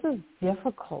 And this is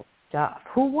difficult stuff.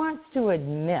 Who wants to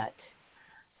admit,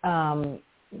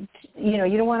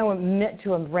 you don't want to admit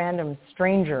to a random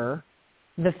stranger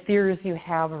the fears you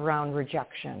have around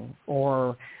rejection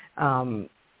or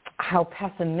how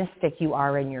pessimistic you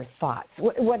are in your thoughts,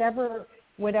 whatever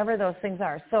those things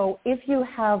are. So if you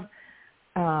have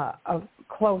a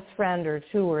close friend or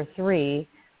two or three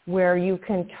where you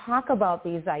can talk about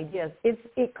these ideas,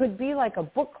 it could be like a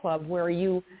book club where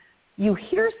you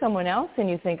hear someone else and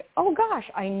you think, oh gosh,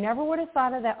 I never would have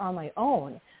thought of that on my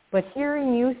own. But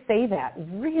hearing you say that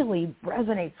really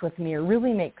resonates with me or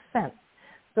really makes sense.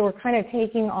 So we're kind of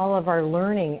taking all of our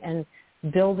learning and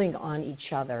building on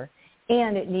each other.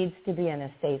 And it needs to be in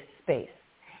a safe space.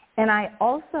 And I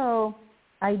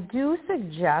do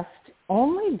suggest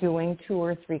only doing 2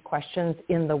 or 3 questions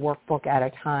in the workbook at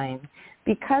a time,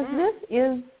 because this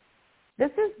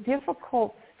is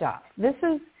difficult stuff. This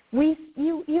is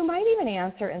you might even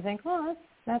answer and think, oh,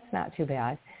 that's not too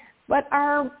bad. But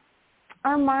our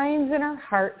minds and our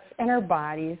hearts and our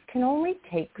bodies can only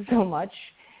take so much.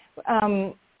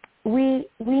 We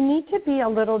need to be a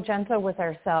little gentle with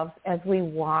ourselves as we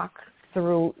walk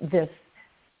through this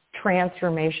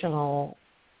transformational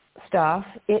stuff.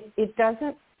 It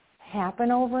doesn't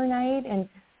happen overnight, and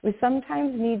we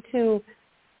sometimes need to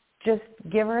just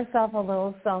give ourselves a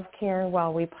little self-care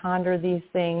while we ponder these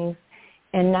things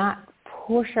and not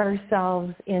push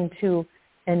ourselves into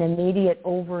an immediate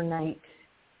overnight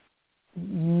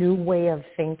new way of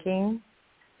thinking.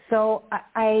 So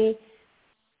I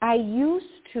used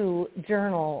to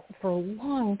journal for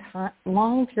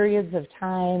long periods of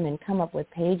time and come up with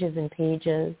pages and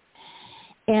pages.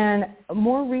 And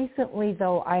more recently,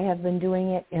 though, I have been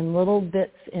doing it in little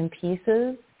bits and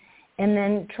pieces and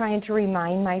then trying to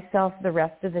remind myself the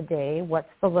rest of the day, what's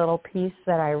the little piece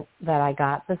that I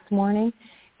got this morning.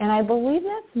 And I believe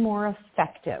that's more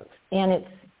effective. And it's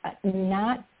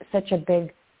not such a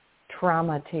big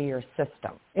trauma to your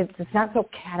system. It's not so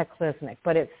cataclysmic,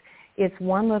 but it's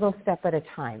one little step at a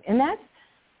time. And that's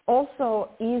also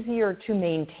easier to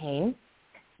maintain.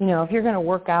 If you're going to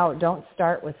work out, don't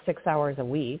start with 6 hours a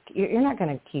week. You're not going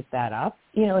to keep that up,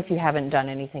 if you haven't done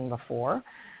anything before.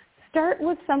 Start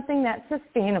with something that's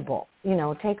sustainable.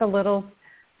 Take a little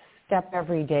step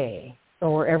every day.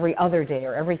 or every other day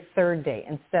or every third day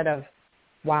instead of,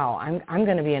 wow, I'm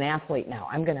going to be an athlete now.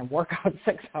 I'm going to work out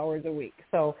 6 hours a week.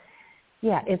 So,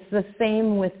 yeah, it's the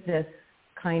same with this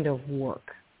kind of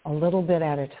work, a little bit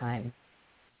at a time.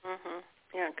 Mm-hmm.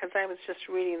 Yeah, because I was just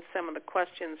reading some of the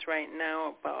questions right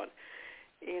now about,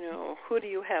 who do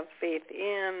you have faith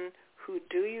in? Who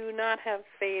do you not have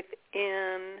faith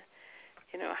in?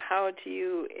 How do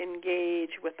you engage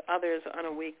with others on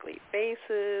a weekly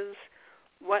basis?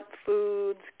 What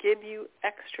foods give you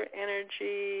extra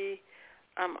energy?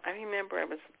 I remember I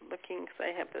was looking, because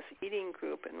I have this eating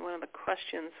group, and one of the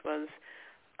questions was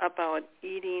about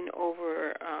eating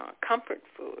over comfort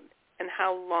food, and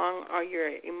how long are your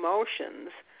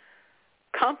emotions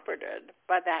comforted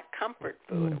by that comfort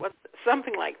food? It was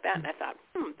something like that, and I thought,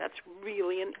 that's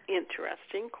really an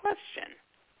interesting question.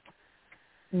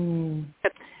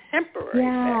 It's temporary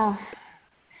thing.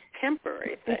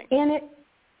 Temporary thing.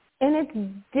 And it's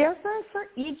different for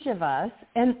each of us,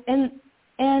 and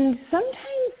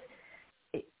sometimes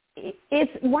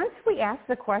it's once we ask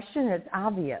the question, it's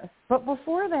obvious. But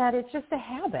before that, it's just a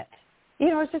habit.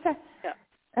 It's just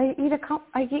I eat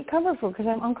comfort food because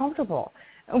I'm uncomfortable.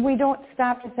 And we don't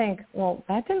stop to think, well,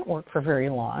 that didn't work for very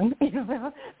long.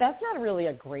 That's not really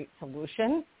a great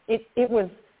solution. It was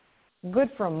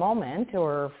good for a moment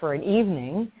or for an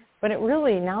evening, but it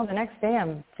really, now the next day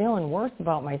I'm feeling worse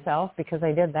about myself because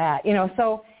I did that.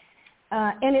 So,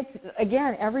 and it's,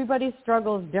 again, everybody's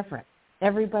struggle is different.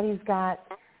 Everybody's got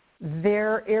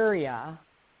their area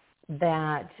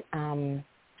that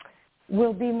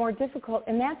will be more difficult,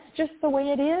 and that's just the way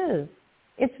it is.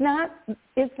 It's not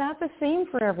the same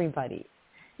for everybody.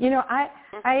 I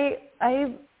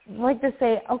like to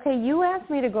say, okay, you asked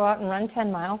me to go out and run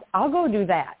 10 miles. I'll go do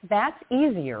that. That's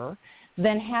easier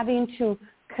than having to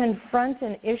confront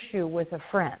an issue with a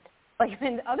friend. Like,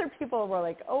 and other people were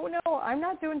like, oh, no, I'm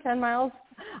not doing 10 miles.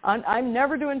 I'm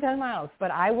never doing 10 miles,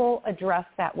 but I will address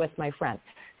that with my friend.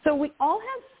 So we all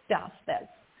have stuff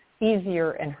that's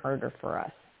easier and harder for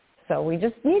us. So we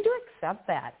just need to accept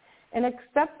that and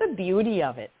accept the beauty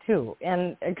of it, too,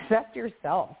 and accept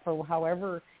yourself for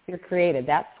however you're created.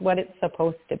 That's what it's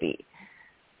supposed to be.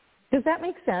 Does that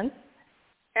make sense?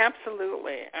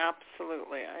 Absolutely,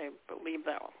 absolutely. I believe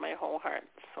that with my whole heart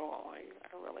and soul. I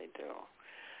really do.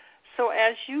 So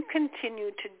as you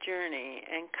continue to journey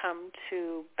and come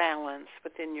to balance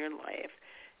within your life,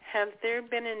 have there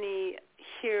been any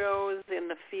heroes in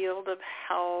the field of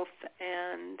health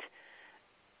and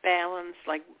balance,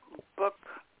 like book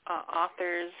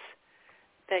authors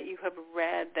that you have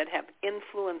read that have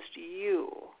influenced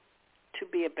you to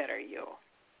be a better you?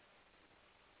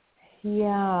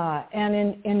 Yeah, and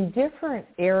in different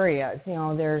areas,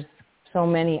 there's so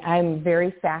many. I'm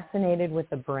very fascinated with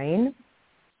the brain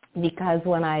because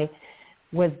when I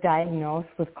was diagnosed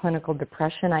with clinical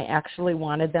depression, I actually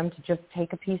wanted them to just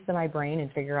take a piece of my brain and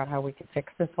figure out how we could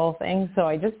fix this whole thing. So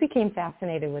I just became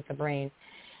fascinated with the brain.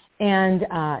 And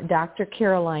Dr.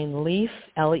 Caroline Leaf,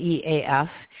 Leaf,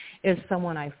 is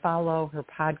someone I follow, her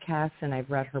podcasts, and I've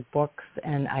read her books,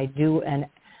 and I do an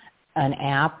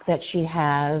app that she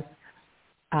has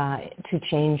to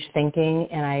change thinking,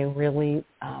 and I really,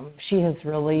 she has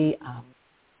really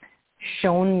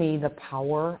shown me the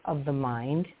power of the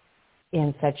mind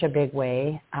in such a big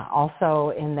way.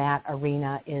 Also in that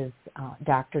arena is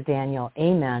Dr. Daniel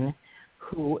Amen,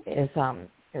 who is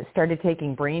started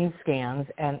taking brain scans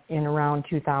in around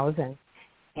 2000,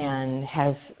 and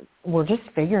we're just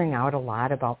figuring out a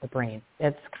lot about the brain.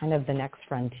 It's kind of the next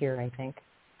frontier, I think.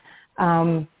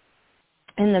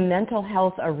 In the mental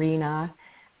health arena,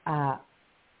 I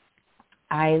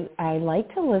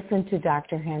like to listen to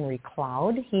Dr. Henry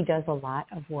Cloud. He does a lot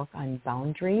of work on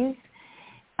boundaries.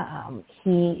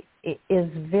 He is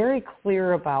very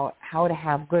clear about how to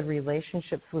have good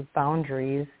relationships with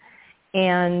boundaries.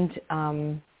 And,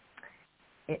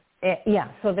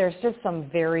 so there's just some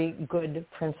very good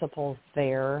principles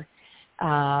there.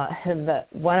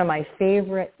 One of my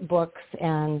favorite books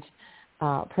and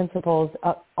principles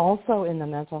also in the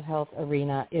mental health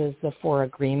arena is The Four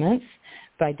Agreements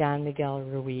by Don Miguel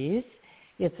Ruiz.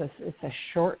 It's a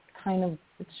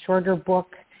shorter book.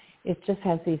 It just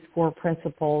has these 4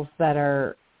 principles that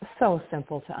are so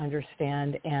simple to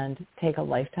understand and take a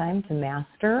lifetime to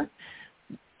master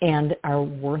and are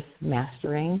worth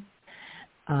mastering.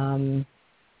 In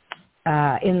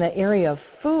the area of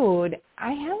food,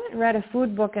 I haven't read a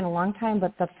food book in a long time,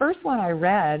 but the first one I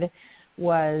read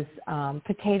was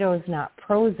Potatoes Not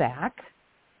Prozac,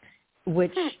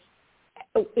 which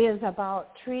is about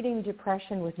treating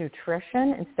depression with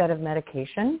nutrition instead of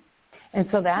medication. And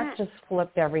so that just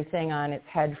flipped everything on its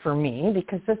head for me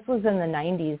because this was in the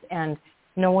 90s, and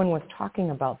no one was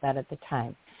talking about that at the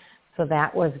time. So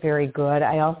that was very good.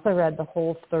 I also read the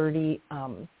Whole 30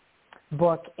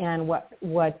 book, and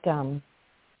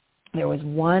there was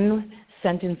one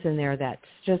sentence in there that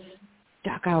just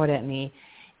stuck out at me,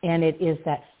 and it is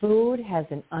that food has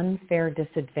an unfair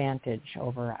disadvantage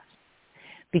over us,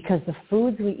 because the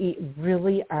foods we eat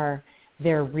really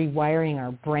they're rewiring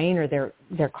our brain, or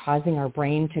they're causing our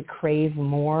brain to crave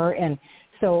more. And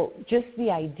so just the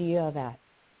idea that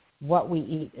what we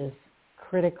eat is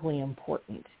critically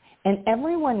important. And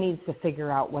everyone needs to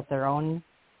figure out what their own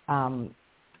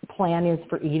plan is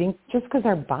for eating, just because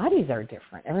our bodies are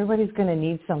different. Everybody's going to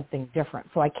need something different.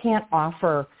 So I can't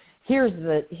offer, here's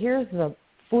the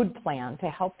food plan to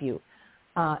help you,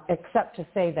 except to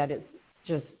say that it's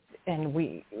just, and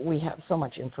we have so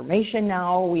much information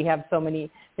now.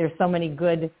 There's so many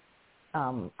good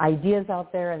ideas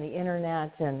out there on the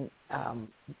internet, and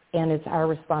it's our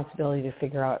responsibility to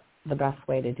figure out the best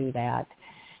way to do that.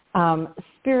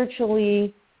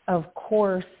 Spiritually, of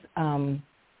course,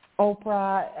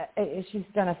 Oprah, she's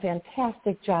done a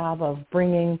fantastic job of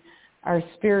bringing our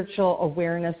spiritual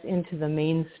awareness into the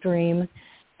mainstream,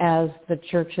 as the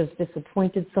church has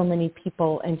disappointed so many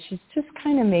people, and she's just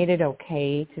kind of made it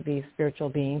okay to be a spiritual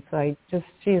being. So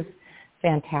she's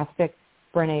fantastic.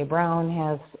 Brene Brown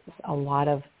has a lot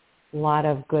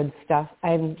of good stuff.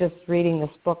 I'm just reading this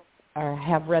book, or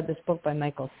have read this book by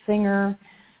Michael Singer,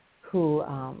 who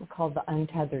called The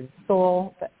Untethered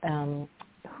Soul,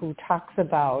 who talks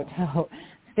about how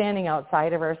standing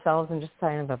outside of ourselves and just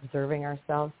kind of observing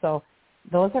ourselves. So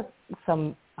those are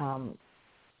some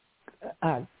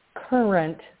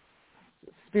current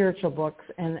spiritual books.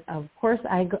 And of course,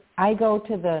 I go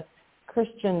to the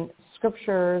Christian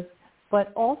scriptures,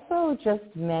 but also just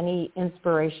many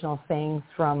inspirational things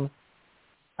from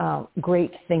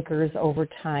great thinkers over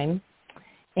time,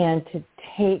 and to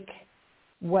take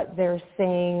what they're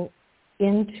saying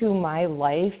into my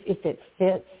life if it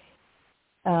fits.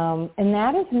 And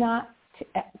that is not to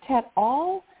at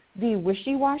all be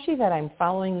wishy-washy, that I'm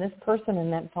following this person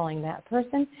and then following that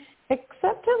person,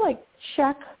 except to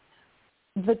check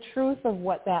the truth of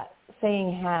what that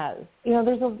saying has.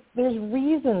 There's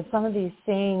reasons some of these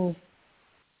sayings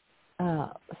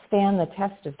stand the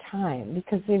test of time,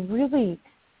 because they really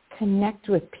connect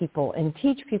with people and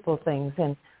teach people things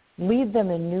and lead them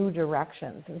in new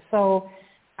directions. And so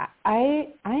I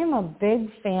am a big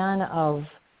fan of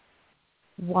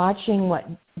watching what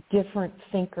different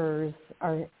thinkers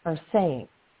are saying.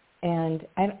 And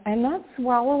I'm not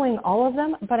swallowing all of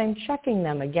them, but I'm checking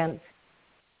them against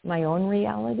my own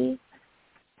reality.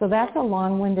 So that's a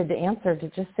long-winded answer to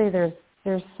just say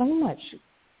there's so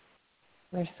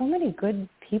many good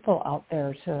people out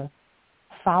there to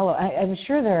follow. I'm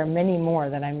sure there are many more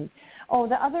that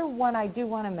the other one I do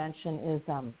want to mention is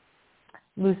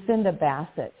Lucinda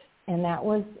Bassett. And that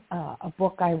was a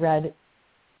book I read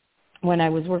when I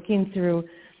was working through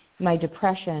my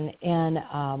depression.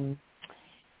 And,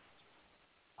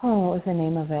 what was the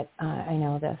name of it? I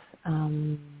know this.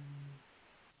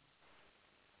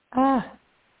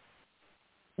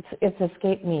 It's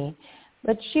escaped me.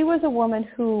 But she was a woman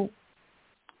who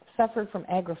suffered from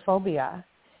agoraphobia,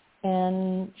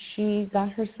 and she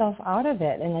got herself out of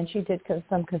it. And then she did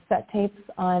some cassette tapes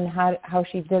on how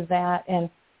she did that, and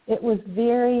it was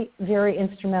very, very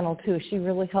instrumental too. She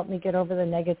really helped me get over the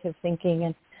negative thinking.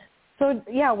 And so,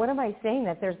 what am I saying?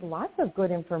 That there's lots of good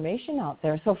information out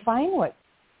there. So find what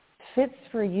fits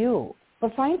for you,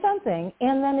 but find something,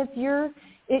 and then if you're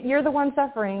the one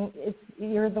suffering,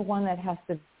 you're the one that has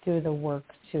to do the work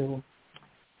to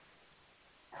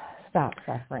stop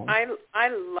suffering. I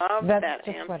love That's that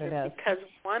just answer, what it is. because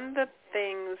one of the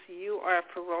things, you are a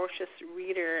ferocious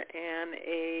reader and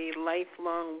a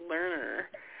lifelong learner,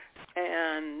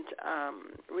 and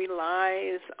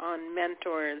relies on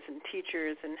mentors and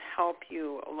teachers and help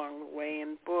you along the way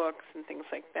in books and things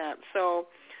like that. So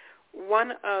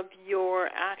one of your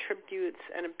attributes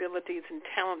and abilities and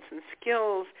talents and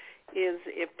skills is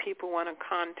if people want to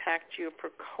contact you for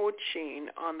coaching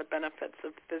on the benefits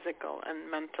of physical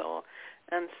and mental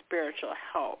and spiritual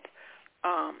health.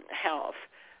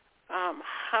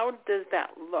 How does that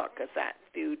look? Is that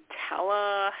through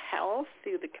telehealth,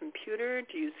 through the computer?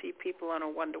 Do you see people on a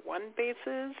one-to-one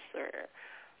basis, or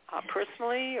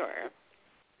personally, or?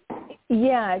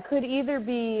 Yeah, it could either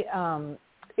be.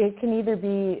 It can either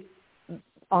be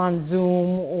on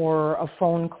Zoom or a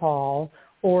phone call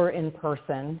or in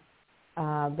person,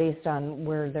 based on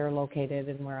where they're located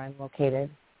and where I'm located.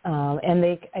 And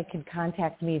I could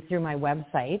contact me through my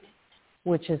website,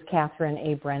 which is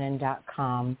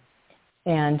CatherineABrennan.com.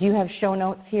 And do you have show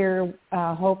notes here,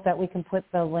 Hope, that we can put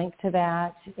the link to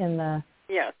that in the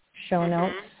Yes. Show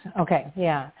notes. Okay,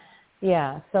 yeah.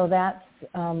 So that's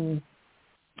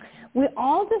we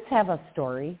all just have a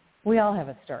story. We all have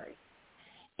a story,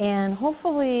 and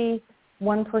hopefully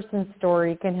one person's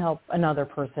story can help another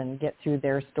person get through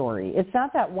their story. It's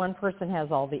not that one person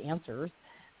has all the answers,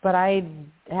 but I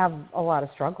have a lot of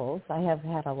struggles. I have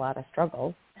had a lot of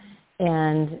struggles,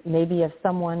 and maybe if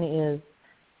someone is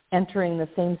entering the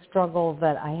same struggle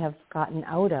that I have gotten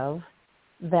out of,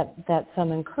 that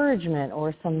some encouragement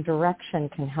or some direction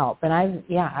can help. And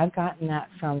I've gotten that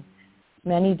from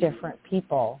many different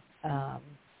people.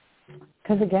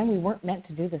 Because again, we weren't meant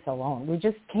to do this alone. We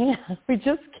just can't. We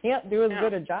just can't do as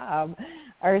good a job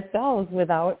ourselves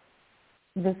without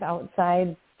this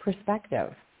outside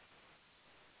perspective.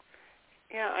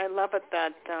 Yeah, I love it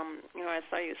that, I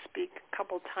saw you speak a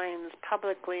couple times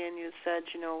publicly, and you said,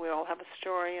 we all have a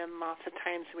story, and lots of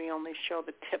times we only show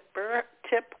the tip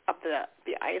of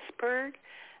the iceberg,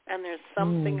 and there's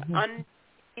something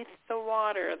underneath the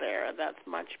water there that's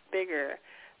much bigger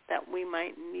that we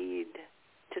might need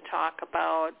to talk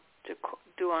about, to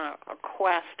do a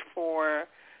quest for,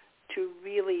 to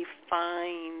really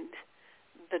find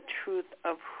the truth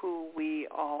of who we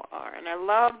all are. And I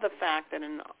love the fact that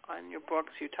on your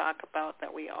books you talk about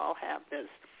that we all have this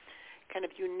kind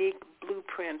of unique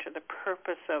blueprint or the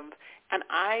purpose of, and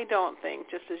I don't think,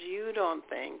 just as you don't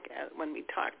think when we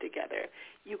talk together,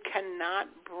 you cannot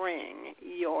bring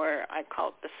your, I call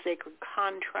it the sacred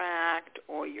contract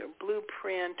or your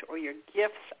blueprint or your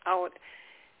gifts out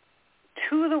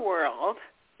to the world,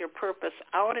 your purpose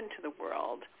out into the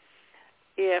world,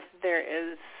 if there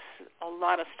is a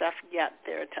lot of stuff yet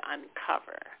there to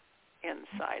uncover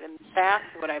inside. And that's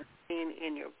what I've seen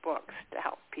in your books, to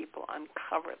help people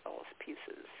uncover those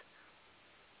pieces.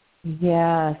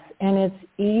 Yes, and it's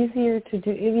easier to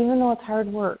do, even though it's hard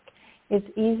work, it's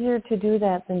easier to do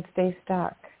that than stay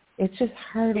stuck. It's just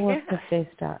hard work to stay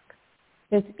stuck.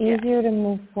 It's easier to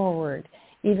move forward,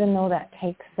 even though that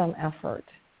takes some effort.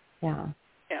 Yeah.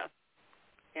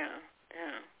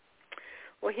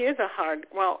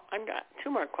 Well, I've got two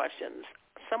more questions.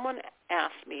 Someone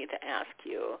asked me to ask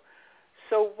you,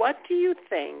 so what do you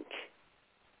think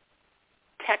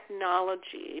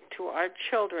technology to our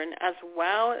children as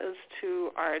well as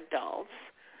to our adults,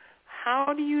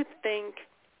 how do you think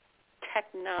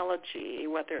technology,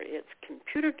 whether it's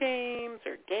computer games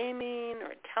or gaming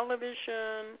or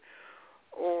television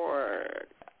or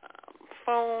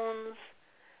phones,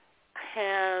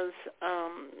 has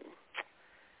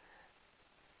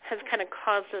kind of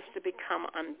caused us to become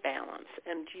unbalanced?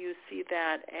 And do you see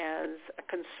that as a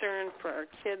concern for our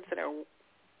kids that are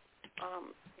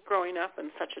growing up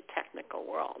in such a technical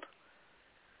world?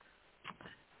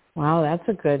 Wow, that's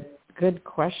a good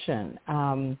question.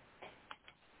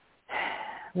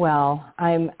 Well,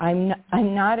 I'm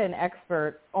not an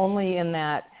expert, only in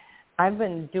that I've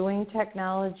been doing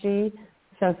technology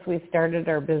since we started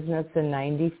our business in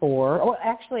 94. Oh,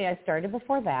 actually, I started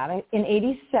before that. In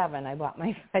 87, I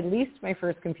leased my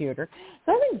first computer.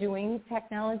 So I've been doing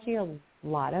technology a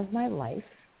lot of my life.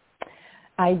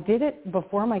 I did it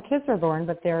before my kids were born,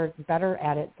 but they're better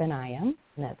at it than I am,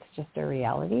 and that's just a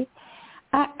reality.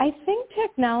 I think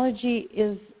technology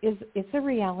it's a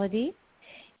reality.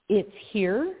 It's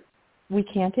here. We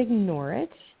can't ignore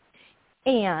it.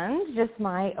 And just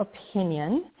my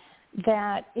opinion,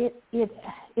 that it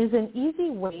is an easy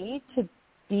way to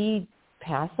be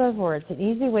passive, or it's an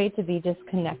easy way to be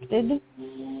disconnected.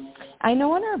 I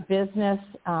know in our business,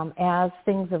 as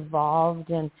things evolved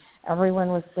and everyone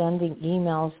was sending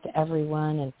emails to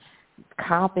everyone and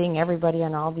copying everybody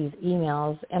on all these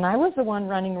emails, and I was the one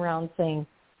running around saying,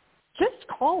 just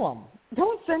call them.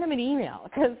 Don't send them an email,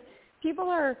 because people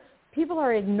are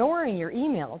ignoring your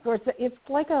emails. Or it's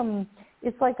like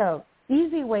a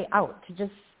easy way out to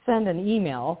just send an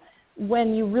email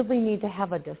when you really need to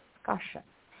have a discussion.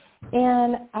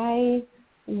 And I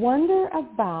wonder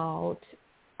about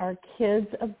our kids'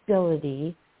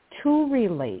 ability to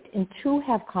relate and to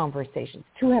have conversations,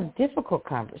 to have difficult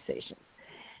conversations,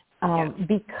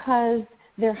 because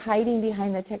they're hiding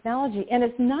behind the technology. And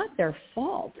it's not their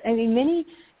fault. I mean, many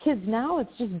kids now,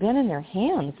 it's just been in their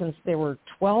hands since they were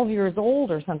 12 years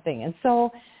old or something. And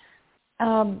so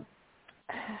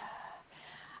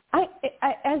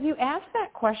as you asked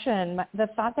that question, the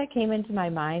thought that came into my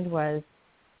mind was,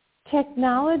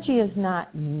 technology is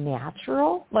not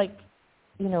natural. Like,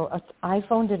 an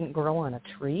iPhone didn't grow on a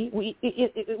tree.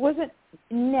 It wasn't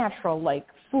natural, like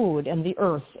food and the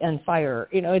earth and fire.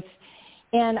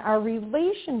 And our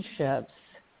relationships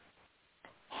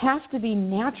have to be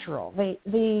natural.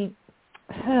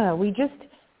 We just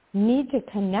need to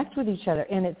connect with each other,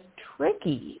 and it's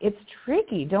tricky. It's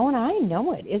tricky. Don't I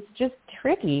know it? It's just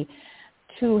tricky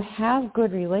to have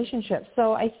good relationships.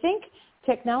 So I think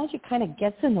technology kind of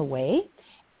gets in the way.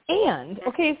 And,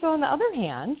 okay, so on the other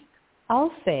hand,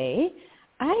 I'll say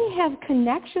I have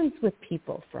connections with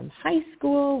people from high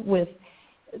school, with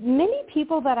many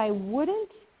people that I wouldn't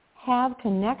have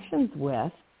connections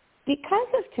with because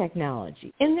of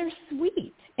technology. And they're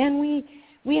sweet. And we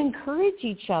encourage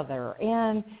each other.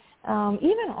 And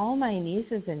even all my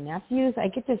nieces and nephews, I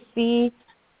get to see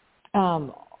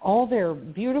all their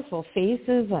beautiful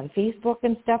faces on Facebook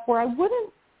and stuff where I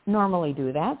wouldn't normally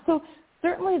do that. So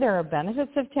certainly there are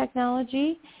benefits of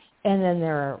technology, and then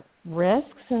there are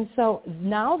risks. And so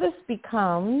now this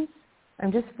becomes,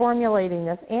 I'm just formulating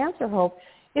this answer, Hope,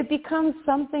 it becomes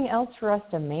something else for us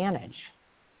to manage.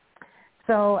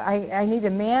 So I need to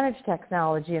manage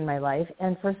technology in my life,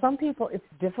 and for some people it's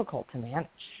difficult to manage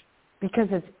because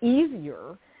it's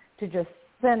easier to just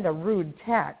send a rude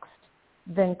text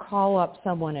than call up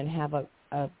someone and have a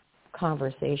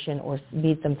conversation or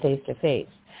meet them face to face.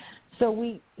 So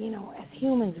we, as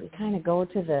humans, we kind of go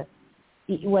to the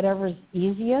whatever's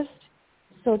easiest.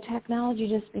 So technology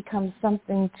just becomes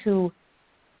something to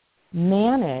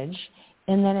manage,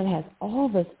 and then it has all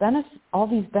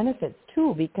these benefits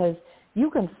too, because you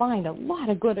can find a lot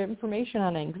of good information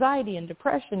on anxiety and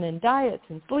depression and diets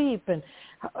and sleep and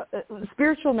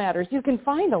spiritual matters. You can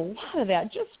find a lot of that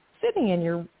just sitting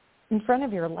in front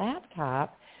of your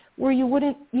laptop, where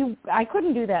I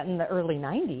couldn't do that in the early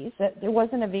 90s. It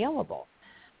wasn't available.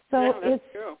 So yeah, that's it's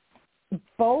true.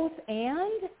 Both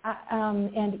and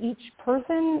each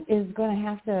person is going to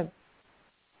have to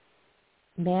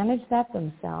manage that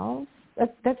themselves.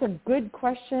 That's a good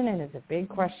question, and it's a big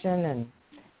question, and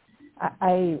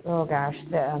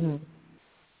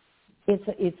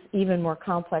it's even more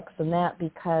complex than that,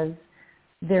 because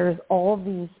there's all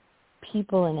these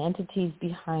people and entities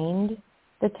behind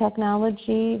the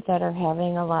technology that are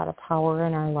having a lot of power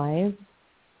in our lives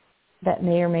that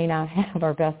may or may not have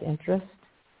our best interest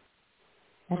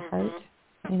at heart,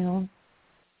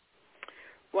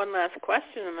 One last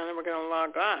question, and then we're going to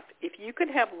log off. If you could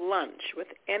have lunch with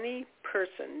any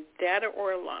person, dead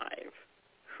or alive,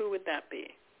 who would that be?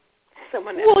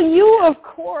 Someone else. Well, you, of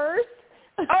course.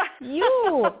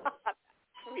 You.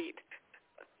 Sweet.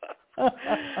 Not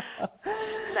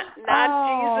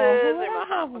Jesus or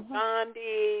Mahatma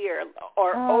Gandhi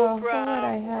or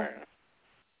Oprah.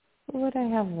 Who would I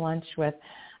have lunch with?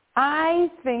 I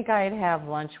think I'd have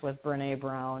lunch with Brene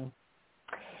Brown,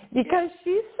 because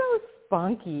she's so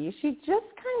spunky. She just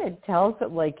kind of tells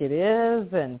it like it is,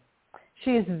 and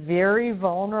she's very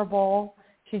vulnerable.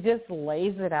 She just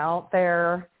lays it out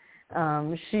there.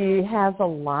 She has a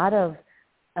lot of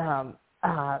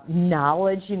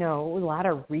knowledge, a lot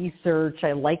of research.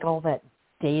 I like all that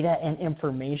data and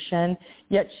information,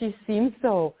 yet she seems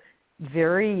so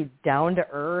very down to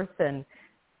earth, and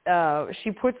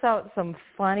she puts out some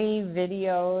funny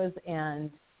videos, and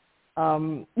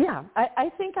I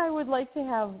think I would like to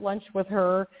have lunch with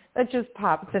her. That just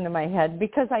pops into my head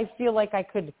because I feel like I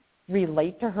could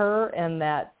relate to her, and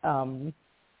that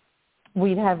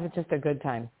we'd have just a good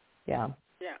time. Yeah.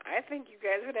 Yeah, I think you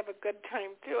guys would have a good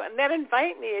time too. And then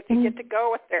invite me if you get to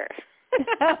go with her.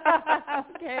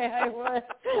 Okay, I would.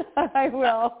 I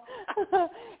will.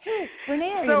 Hey,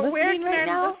 Renee, are you listening right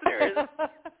now?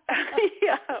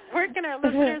 Where can our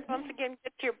listeners once again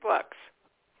get your books?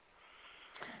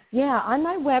 Yeah, on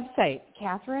my website,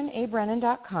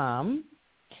 CathyRenABrennan.com,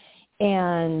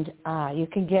 and you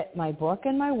can get my book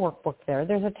and my workbook there.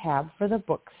 There's a tab for the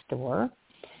bookstore.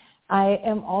 I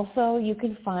am also, you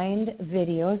can find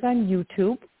videos on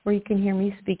YouTube where you can hear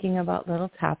me speaking about little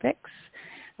topics.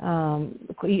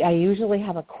 I usually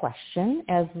have a question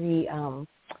as the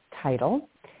title.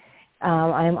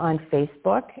 I'm on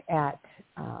Facebook at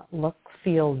Look,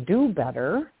 Feel, Do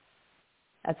Better.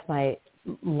 That's my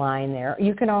line there.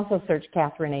 You can also search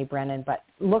Catherine A. Brennan, but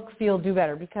Look, Feel, Do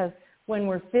Better, because when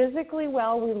we're physically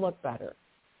well, we look better.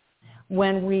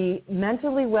 When we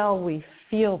mentally well, we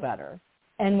feel better.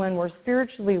 And when we're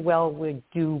spiritually well, we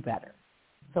do better.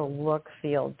 So look,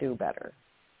 feel, do better.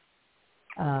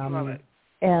 Love it.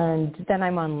 And then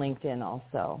I'm on LinkedIn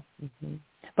also. Mm-hmm.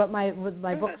 But my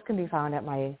books can be found at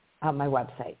my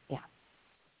website. Yeah.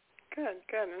 Good.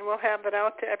 And we'll have it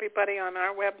out to everybody on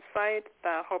our website,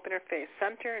 the Hope Interfaith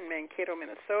Center in Mankato,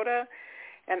 Minnesota.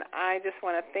 And I just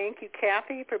want to thank you,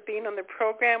 Cathy, for being on the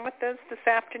program with us this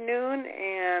afternoon.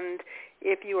 And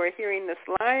if you are hearing this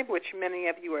live, which many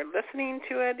of you are listening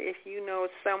to it, if you know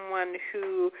someone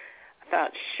who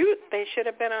thought, shoot, they should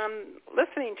have been on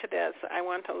listening to this, I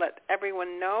want to let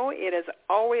everyone know it is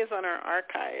always on our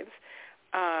archives.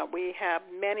 We have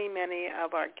many, many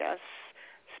of our guest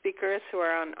speakers who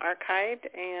are on archived,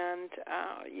 and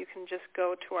you can just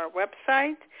go to our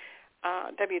website,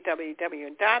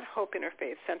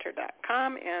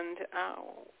 www.hopeinterfaithcenter.com, and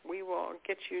we will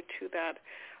get you to that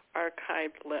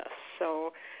archived list.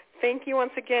 So thank you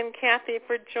once again, Cathy,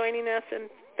 for joining us, and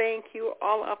thank you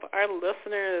all of our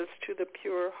listeners to the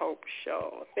Pure Hope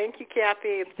Show. Thank you,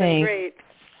 Cathy. It's been great.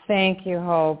 Thank you,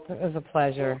 Hope. It was a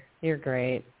pleasure. You're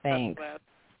great. Thanks.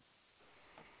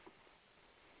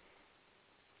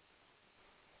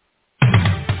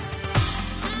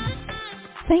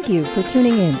 Thank you for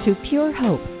tuning in to Pure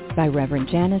Hope by Reverend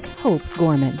Janice Hope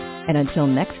Gorman. And until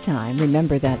next time,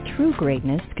 remember that true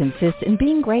greatness consists in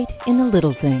being great in the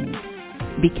little things.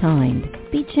 Be kind,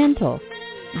 be gentle,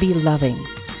 be loving,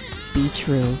 be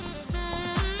true.